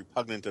think it is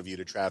repugnant of you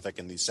to traffic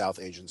in these South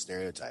Asian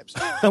stereotypes.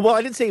 Well,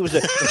 I didn't say it was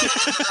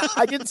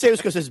I didn't say it was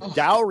because his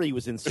dowry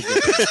was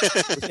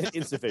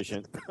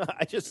insufficient.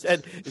 I just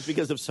said it's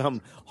because of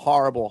some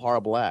horrible,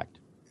 horrible act.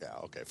 Yeah,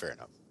 okay, fair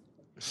enough.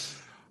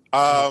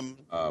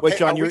 Wait,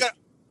 John,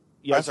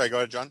 I'm sorry, go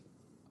ahead, John.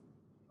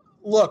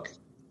 Look,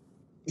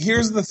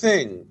 here's the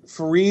thing.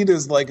 Fareed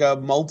is like a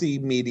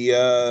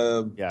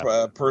multimedia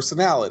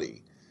personality.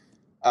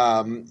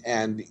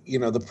 And, you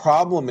know, the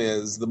problem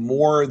is the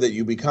more that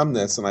you become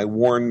this, and I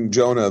warn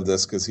Jonah of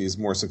this because he's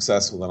more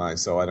successful than I,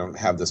 so I don't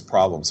have this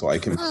problem. So I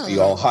can be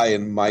all high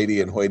and mighty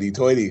and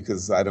hoity-toity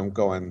because I don't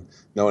go on,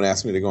 no one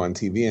asks me to go on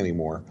TV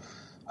anymore.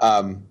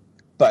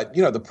 But,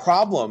 you know, the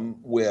problem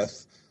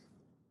with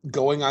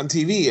going on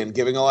TV and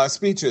giving a lot of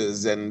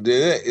speeches and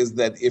is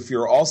that if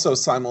you're also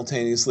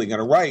simultaneously going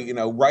to write, you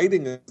know,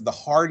 writing is the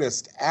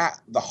hardest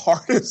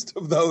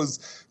of those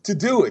to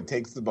do. It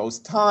takes the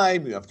most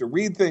time. You have to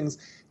read things.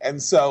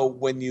 And so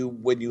when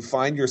you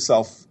find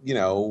yourself, you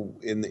know,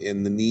 in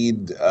the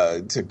need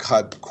to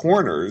cut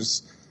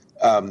corners,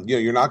 you know,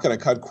 you're not going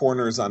to cut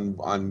corners on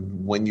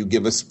when you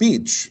give a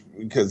speech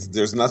because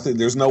there's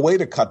no way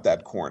to cut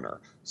that corner.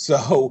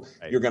 So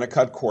You're going to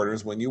cut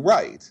corners when you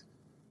write,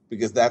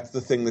 because that's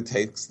the thing that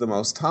takes the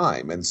most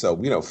time. And so,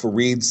 you know,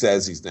 Fareed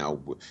says he's now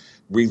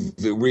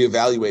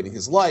reevaluating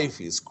his life.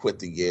 He's quit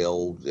the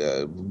Yale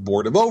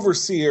Board of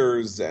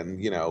Overseers,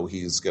 and, you know,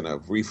 he's going to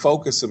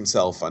refocus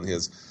himself on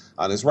his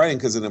writing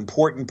because an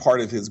important part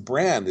of his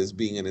brand is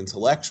being an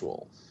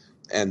intellectual.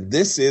 And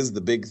this is the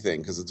big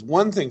thing, because it's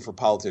one thing for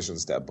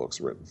politicians to have books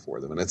written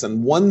for them, and it's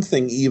one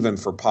thing even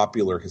for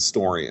popular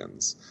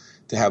historians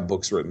to have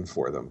books written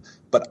for them.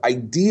 But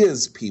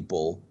ideas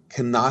people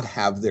cannot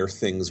have their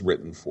things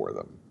written for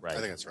them. Right. I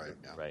think that's right.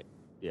 Yeah. Right.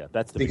 Yeah,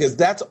 that's because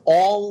that's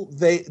all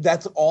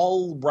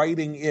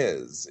writing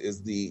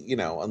is the, you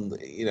know,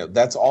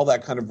 that's all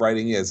that kind of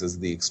writing is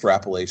the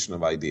extrapolation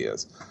of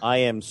ideas. I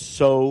am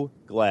so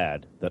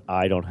glad that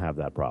I don't have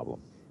that problem.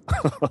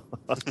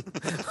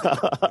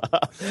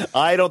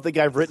 I don't think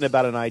I've written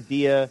about an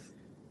idea.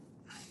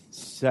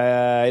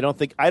 I don't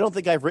think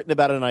I've written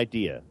about an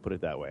idea. Put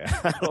it that way.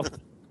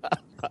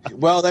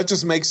 Well, that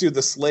just makes you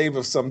the slave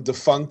of some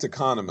defunct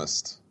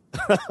economist.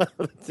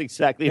 That's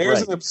exactly There's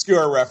right. an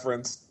obscure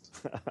reference.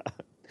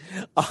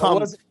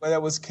 That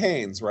was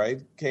Keynes, right?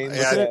 Keynes.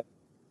 Yeah,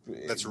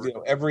 that's you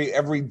know,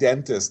 every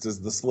dentist is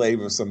the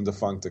slave of some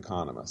defunct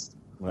economist.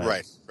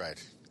 Right.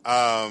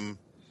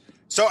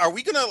 So are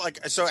we gonna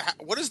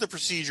what is the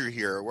procedure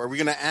here? Are we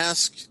gonna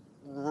ask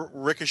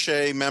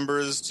Ricochet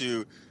members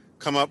to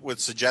come up with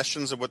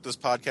suggestions of what this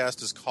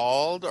podcast is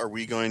called? Are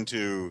we going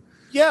to?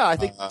 Yeah, I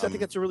think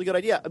that's a really good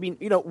idea. I mean,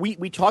 you know,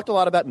 we talked a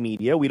lot about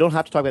media. We don't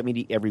have to talk about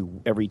media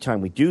every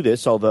time we do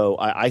this, although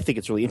I think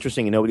it's really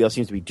interesting and nobody else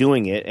seems to be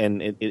doing it,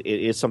 and it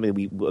is something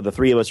that the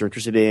three of us are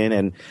interested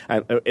in.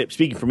 And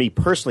speaking for me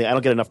personally, I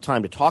don't get enough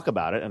time to talk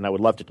about it, and I would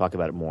love to talk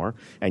about it more,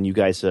 and you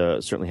guys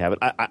certainly have it.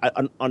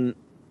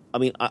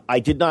 I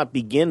did not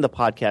begin the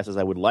podcast as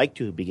I would like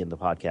to begin the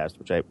podcast,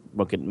 which I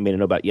made a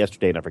note about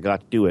yesterday, and I forgot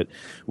to do it,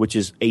 which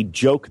is a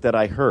joke that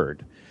I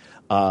heard.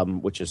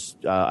 Which is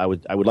I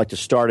would like to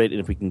start it, and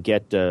if we can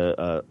get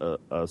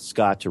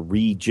Scott to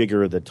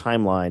rejigger the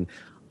timeline,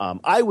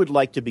 I would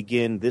like to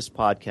begin this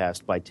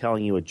podcast by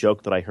telling you a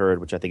joke that I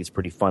heard, which I think is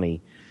pretty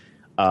funny,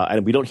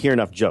 and we don't hear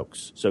enough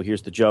jokes. So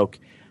here's the joke: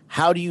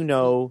 how do you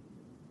know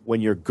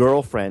when your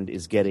girlfriend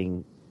is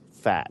getting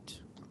fat?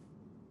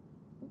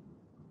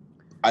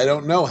 I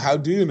don't know. How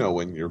do you know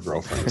when your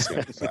girlfriend is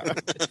getting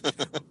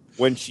fat?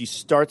 When she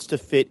starts to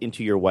fit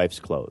into your wife's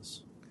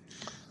clothes.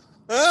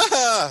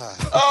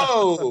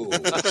 Oh!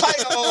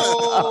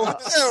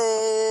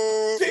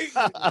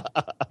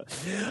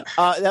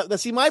 Now,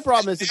 see, my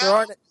problem is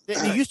that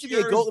there used to be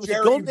a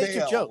golden age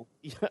of joke.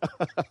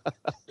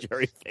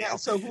 Jerry Vale. Yeah,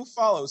 so who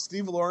follows,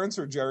 Steve Lawrence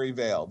or Jerry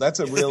Vale? That's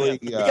a really...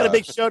 We got a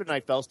big show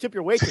tonight, fellas. Tip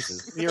your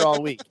waitresses. We're here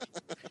all week.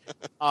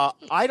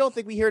 I don't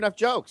think we hear enough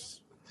jokes.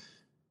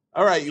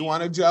 All right, you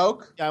want a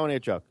joke? Yeah, I want to hear a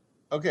joke.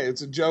 Okay,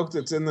 it's a joke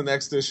that's in the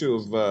next issue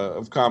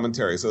of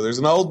Commentary. So there's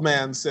an old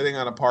man sitting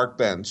on a park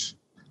bench,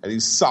 and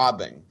he's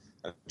sobbing.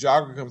 A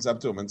jogger comes up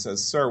to him and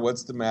says, "Sir,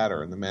 what's the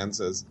matter?" And the man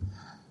says,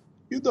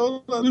 "You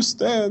don't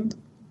understand.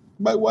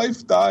 My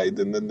wife died,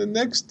 and then the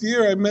next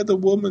year I met a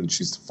woman.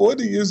 She's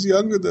 40 years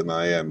younger than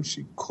I am.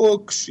 She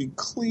cooks, she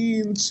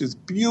cleans, she's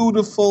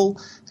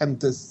beautiful.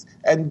 And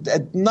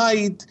at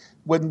night,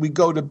 when we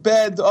go to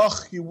bed,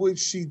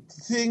 she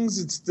thinks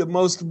it's the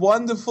most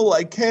wonderful.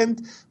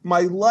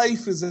 My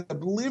life is a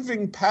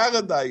living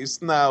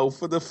paradise now.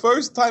 For the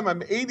first time,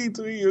 I'm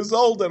 83 years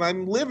old, and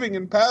I'm living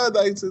in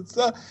paradise."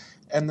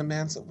 And the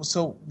man said, "Well,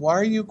 so why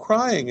are you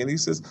crying?" And he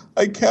says,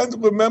 "I can't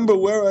remember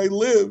where I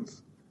live."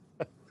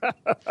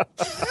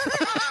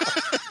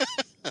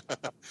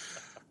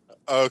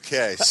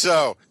 Okay,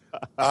 so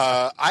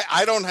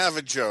I don't have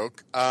a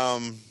joke,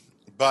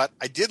 but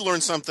I did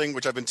learn something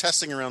which I've been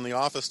testing around the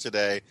office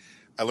today.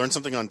 I learned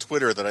something on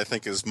Twitter that I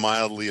think is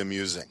mildly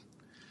amusing.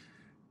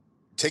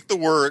 Take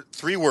the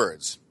 3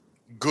 words,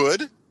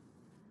 good,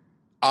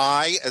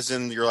 eye, as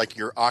in your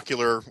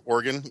ocular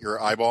organ,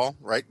 your eyeball,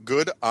 right?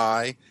 Good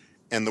eye,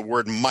 and the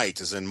word might,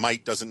 as in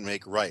might doesn't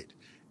make right.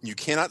 You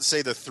cannot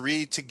say the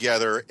three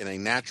together in a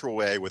natural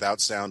way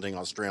without sounding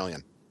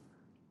Australian.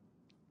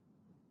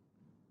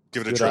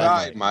 Give it a Good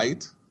try. eye,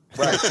 might.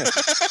 Right.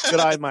 Good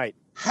eye might.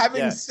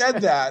 Having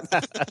said that,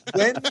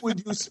 when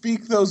would you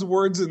speak those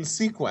words in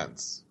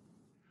sequence?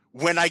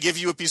 When I give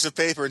you a piece of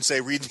paper and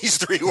say, read these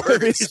three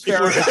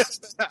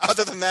words.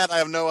 Other than that, I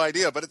have no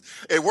idea. But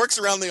it works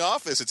around the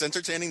office. It's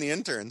entertaining the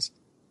interns.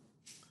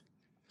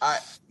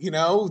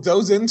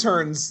 Those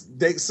interns,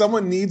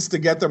 someone needs to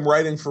get them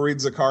writing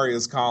Fareed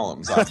Zakaria's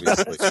columns,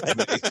 obviously.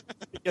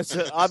 Yes,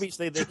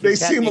 obviously they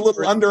seem a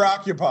little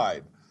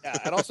underoccupied. Yeah,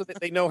 and also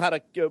they know how to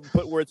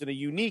put words in a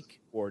unique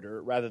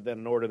order rather than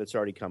an order that's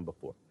already come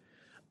before.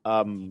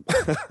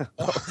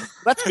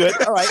 That's good.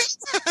 All right.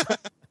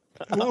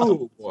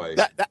 Oh boy,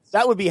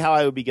 that would be how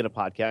I would begin a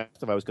podcast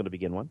if I was going to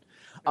begin one.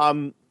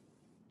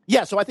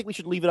 So I think we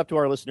should leave it up to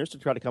our listeners to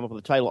try to come up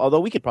with a title. Although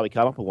we could probably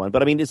come up with one.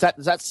 But I mean, does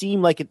that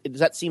seem like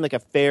a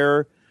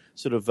fair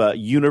sort of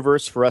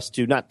universe for us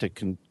to not to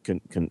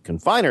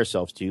confine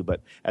ourselves to,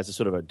 but as a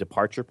sort of a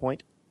departure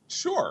point?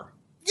 Sure.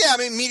 Yeah, I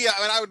mean, media.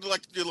 I mean, I would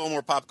like to do a little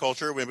more pop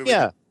culture. Maybe we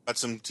could about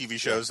some TV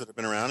shows that have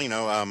been around.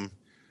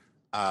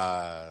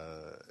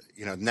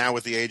 Now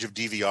with the age of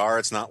DVR,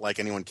 it's not like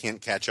anyone can't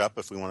catch up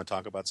if we want to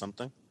talk about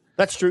something.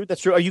 That's true.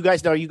 Are you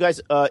guys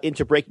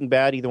into Breaking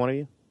Bad? Either one of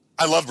you?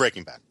 I love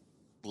Breaking Bad.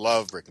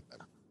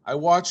 I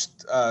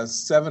watched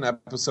 7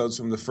 episodes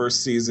from the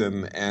first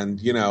season, and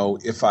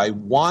if I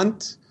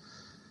want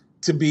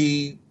to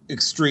be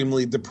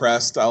extremely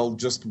depressed, I'll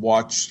just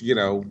watch,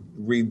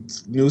 read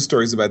news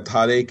stories about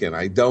Todd Aiken.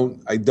 I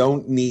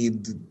don't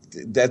need.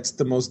 That's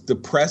the most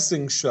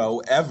depressing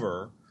show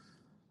ever.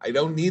 I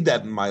don't need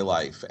that in my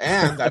life.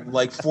 And I'm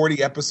like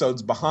 40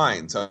 episodes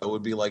behind, so it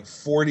would be like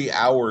 40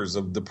 hours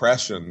of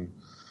depression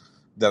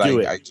that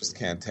I just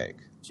can't take.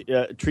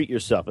 Treat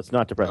yourself. It's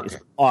not depressing. Okay.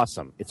 It's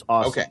awesome. It's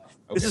awesome. Okay.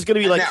 This is going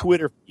to be like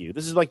Twitter for you.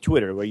 This is like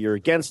Twitter, where you're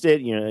against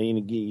it. You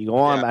go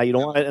on, you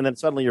don't want it, and then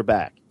suddenly you're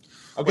back.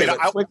 Okay,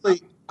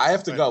 quickly, I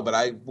have to go,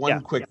 but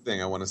one quick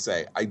thing I want to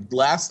say.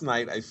 Last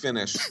night I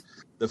finished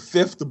the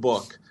 5th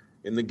book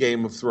in the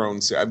Game of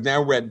Thrones series. I've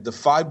now read the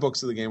 5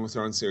 books of the Game of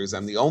Thrones series.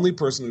 I'm the only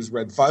person who's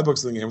read 5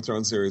 books of the Game of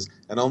Thrones series,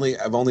 and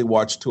I've only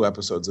watched 2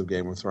 episodes of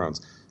Game of Thrones.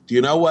 Do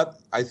you know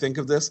what I think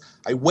of this?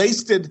 I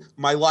wasted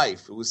my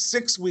life. It was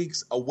 6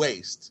 weeks a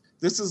waste.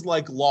 This is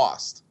like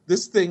Lost.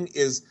 This thing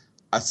is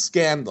a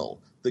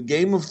scandal. The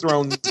Game of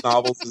Thrones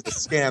novels is a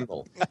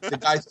scandal. The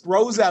guy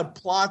throws out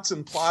plots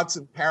and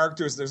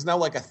characters. There's now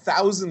like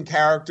 1,000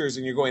 characters,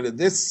 and you're going to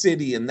this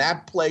city and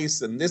that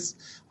place and this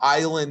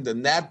island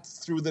and that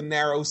through the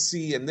narrow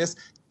sea and this.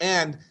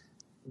 And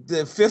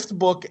the 5th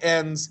book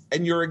ends,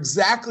 and you're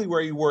exactly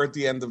where you were at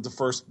the end of the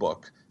 1st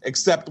book,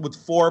 except with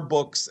 4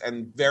 books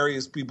and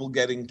various people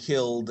getting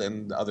killed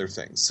and other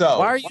things. So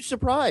why are you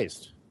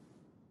surprised?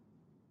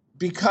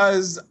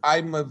 Because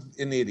I'm an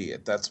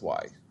idiot. That's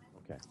why.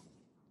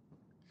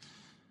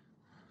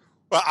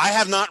 Well, I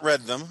have not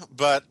read them,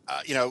 but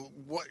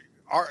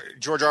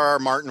George R.R.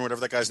 Martin,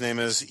 whatever that guy's name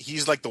is,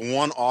 he's like the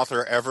one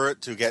author ever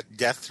to get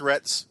death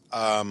threats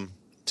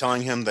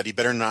telling him that he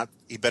better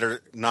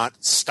not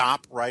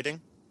stop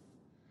writing.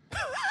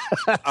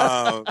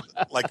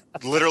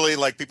 Literally,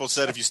 like people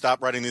said, if you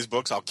stop writing these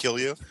books, I'll kill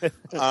you.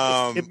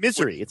 It's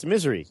misery. It's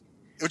misery.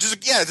 Which is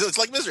it's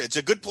like misery. It's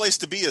a good place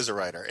to be as a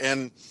writer.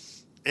 And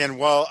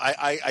while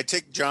I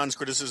take John's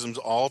criticisms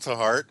all to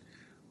heart,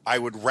 I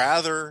would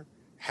rather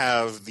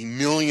have the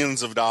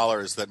millions of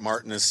dollars that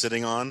Martin is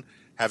sitting on,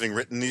 having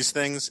written these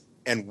things,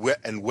 and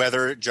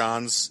weather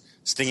John's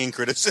stinging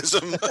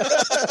criticism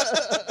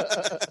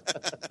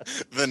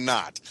than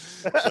not.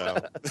 So.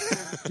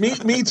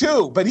 Me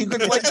too. But he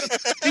could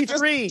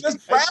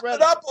just wrap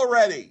it up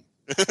already.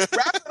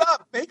 Wrap it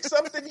up. Make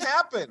something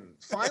happen.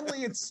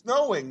 Finally, it's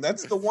snowing.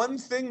 That's the one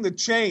thing that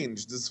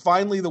changed. Is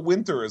finally the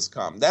winter has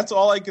come. That's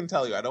all I can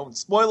tell you. I don't.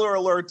 Spoiler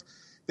alert.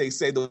 They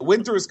say the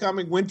winter is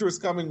coming. Winter is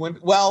coming.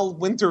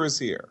 Winter is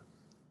here.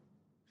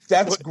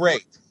 That's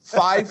great.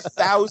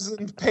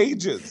 5,000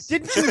 pages.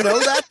 Didn't you know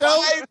that,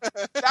 though?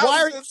 Why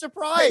are you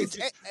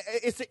surprised?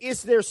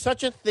 Is there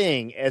such a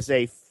thing as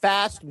a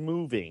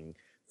fast-moving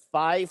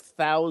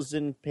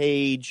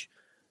 5,000-page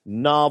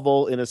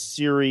novel in a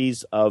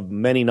series of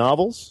many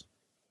novels?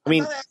 I'm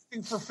not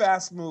asking for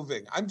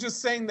fast-moving. I'm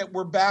just saying that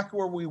we're back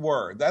where we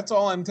were. That's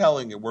all I'm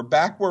telling you. We're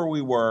back where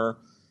we were,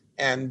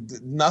 and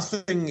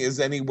nothing is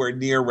anywhere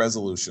near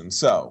resolution.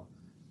 So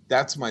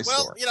that's my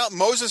story. Well,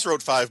 Moses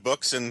wrote 5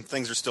 books, and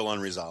things are still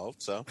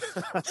unresolved. So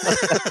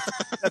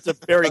that's a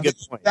very good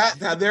point.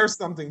 Now there's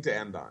something to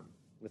end on.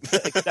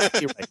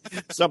 Exactly right.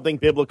 Something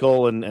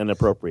biblical and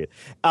appropriate.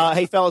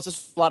 Hey, fellas, this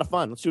is a lot of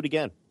fun. Let's do it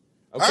again.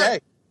 Okay.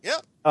 Right.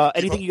 Yeah.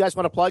 Anything you guys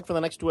want to plug for the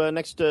next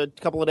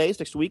couple of days,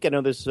 next week? I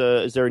know there's.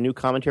 Is there a new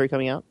commentary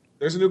coming out?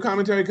 There's a new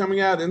commentary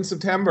coming out in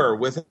September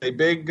with a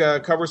big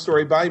cover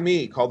story by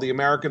me called "The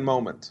American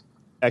Moment."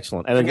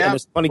 Excellent, and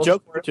there's a funny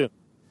joke too.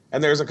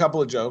 And there's a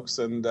couple of jokes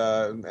and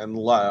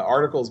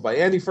articles by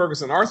Andy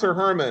Ferguson, Arthur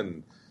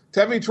Herman,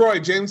 Tevi Troy,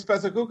 James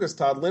Pethokoukis,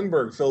 Todd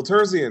Lindbergh, Phil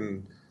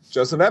Terzian,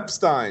 Joseph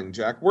Epstein,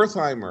 Jack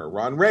Wertheimer,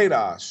 Ron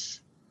Radosh.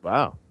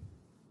 Wow.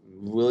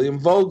 William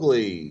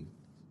Vogley.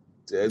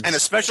 And a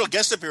special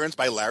guest appearance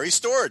by Larry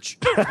Storch.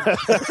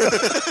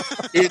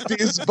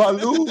 It is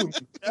Balloon.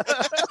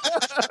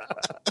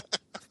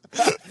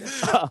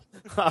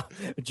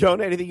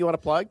 Jonah, anything you want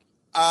to plug?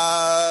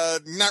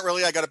 Not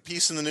really. I got a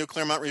piece in the new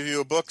Claremont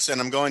Review of Books,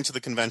 and I'm going to the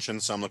convention,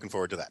 so I'm looking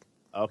forward to that.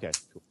 Okay.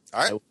 Cool.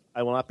 All right.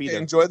 I will not be there.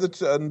 Enjoy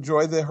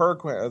the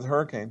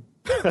hurricane.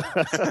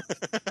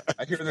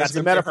 I hear That's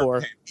a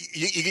metaphor.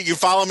 You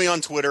follow me on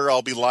Twitter.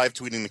 I'll be live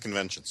tweeting the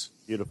conventions.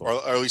 Beautiful.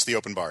 Or at least the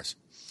open bars.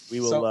 We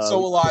will. So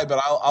will I,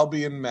 but I'll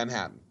be in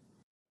Manhattan.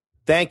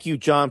 Thank you,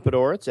 John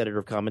Podhoretz, editor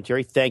of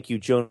Commentary. Thank you,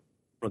 Jonah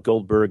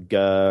Goldberg,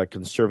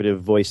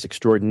 conservative voice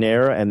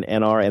extraordinaire and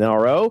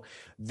NRO.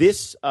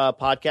 This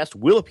podcast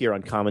will appear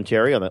on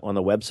Commentary on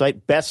the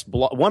website.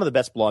 One of the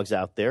best blogs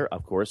out there,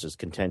 of course, is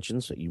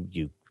Contentions.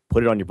 You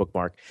put it on your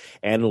bookmark,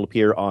 and it'll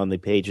appear on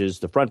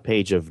the front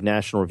page of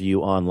National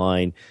Review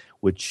Online,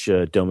 which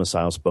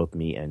domiciles both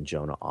me and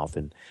Jonah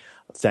often.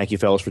 Thank you,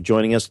 fellas, for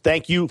joining us.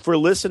 Thank you for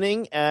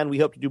listening, and we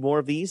hope to do more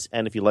of these.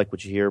 And if you like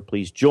what you hear,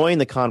 please join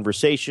the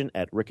conversation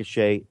at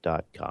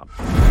ricochet.com.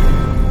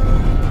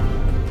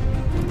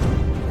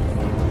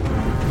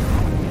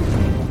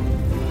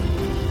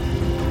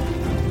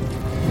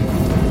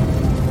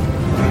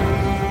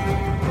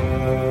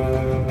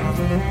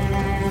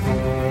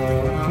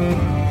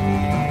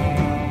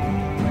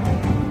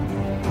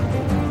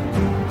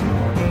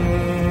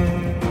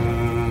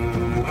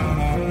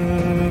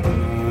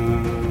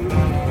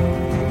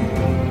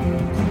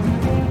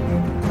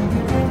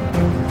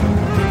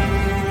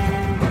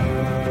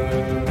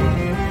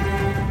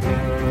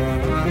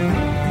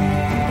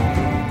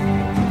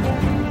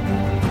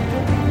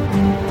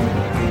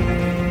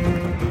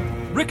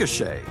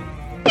 Ricochet.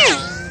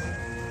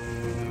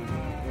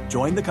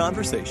 Join the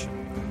conversation.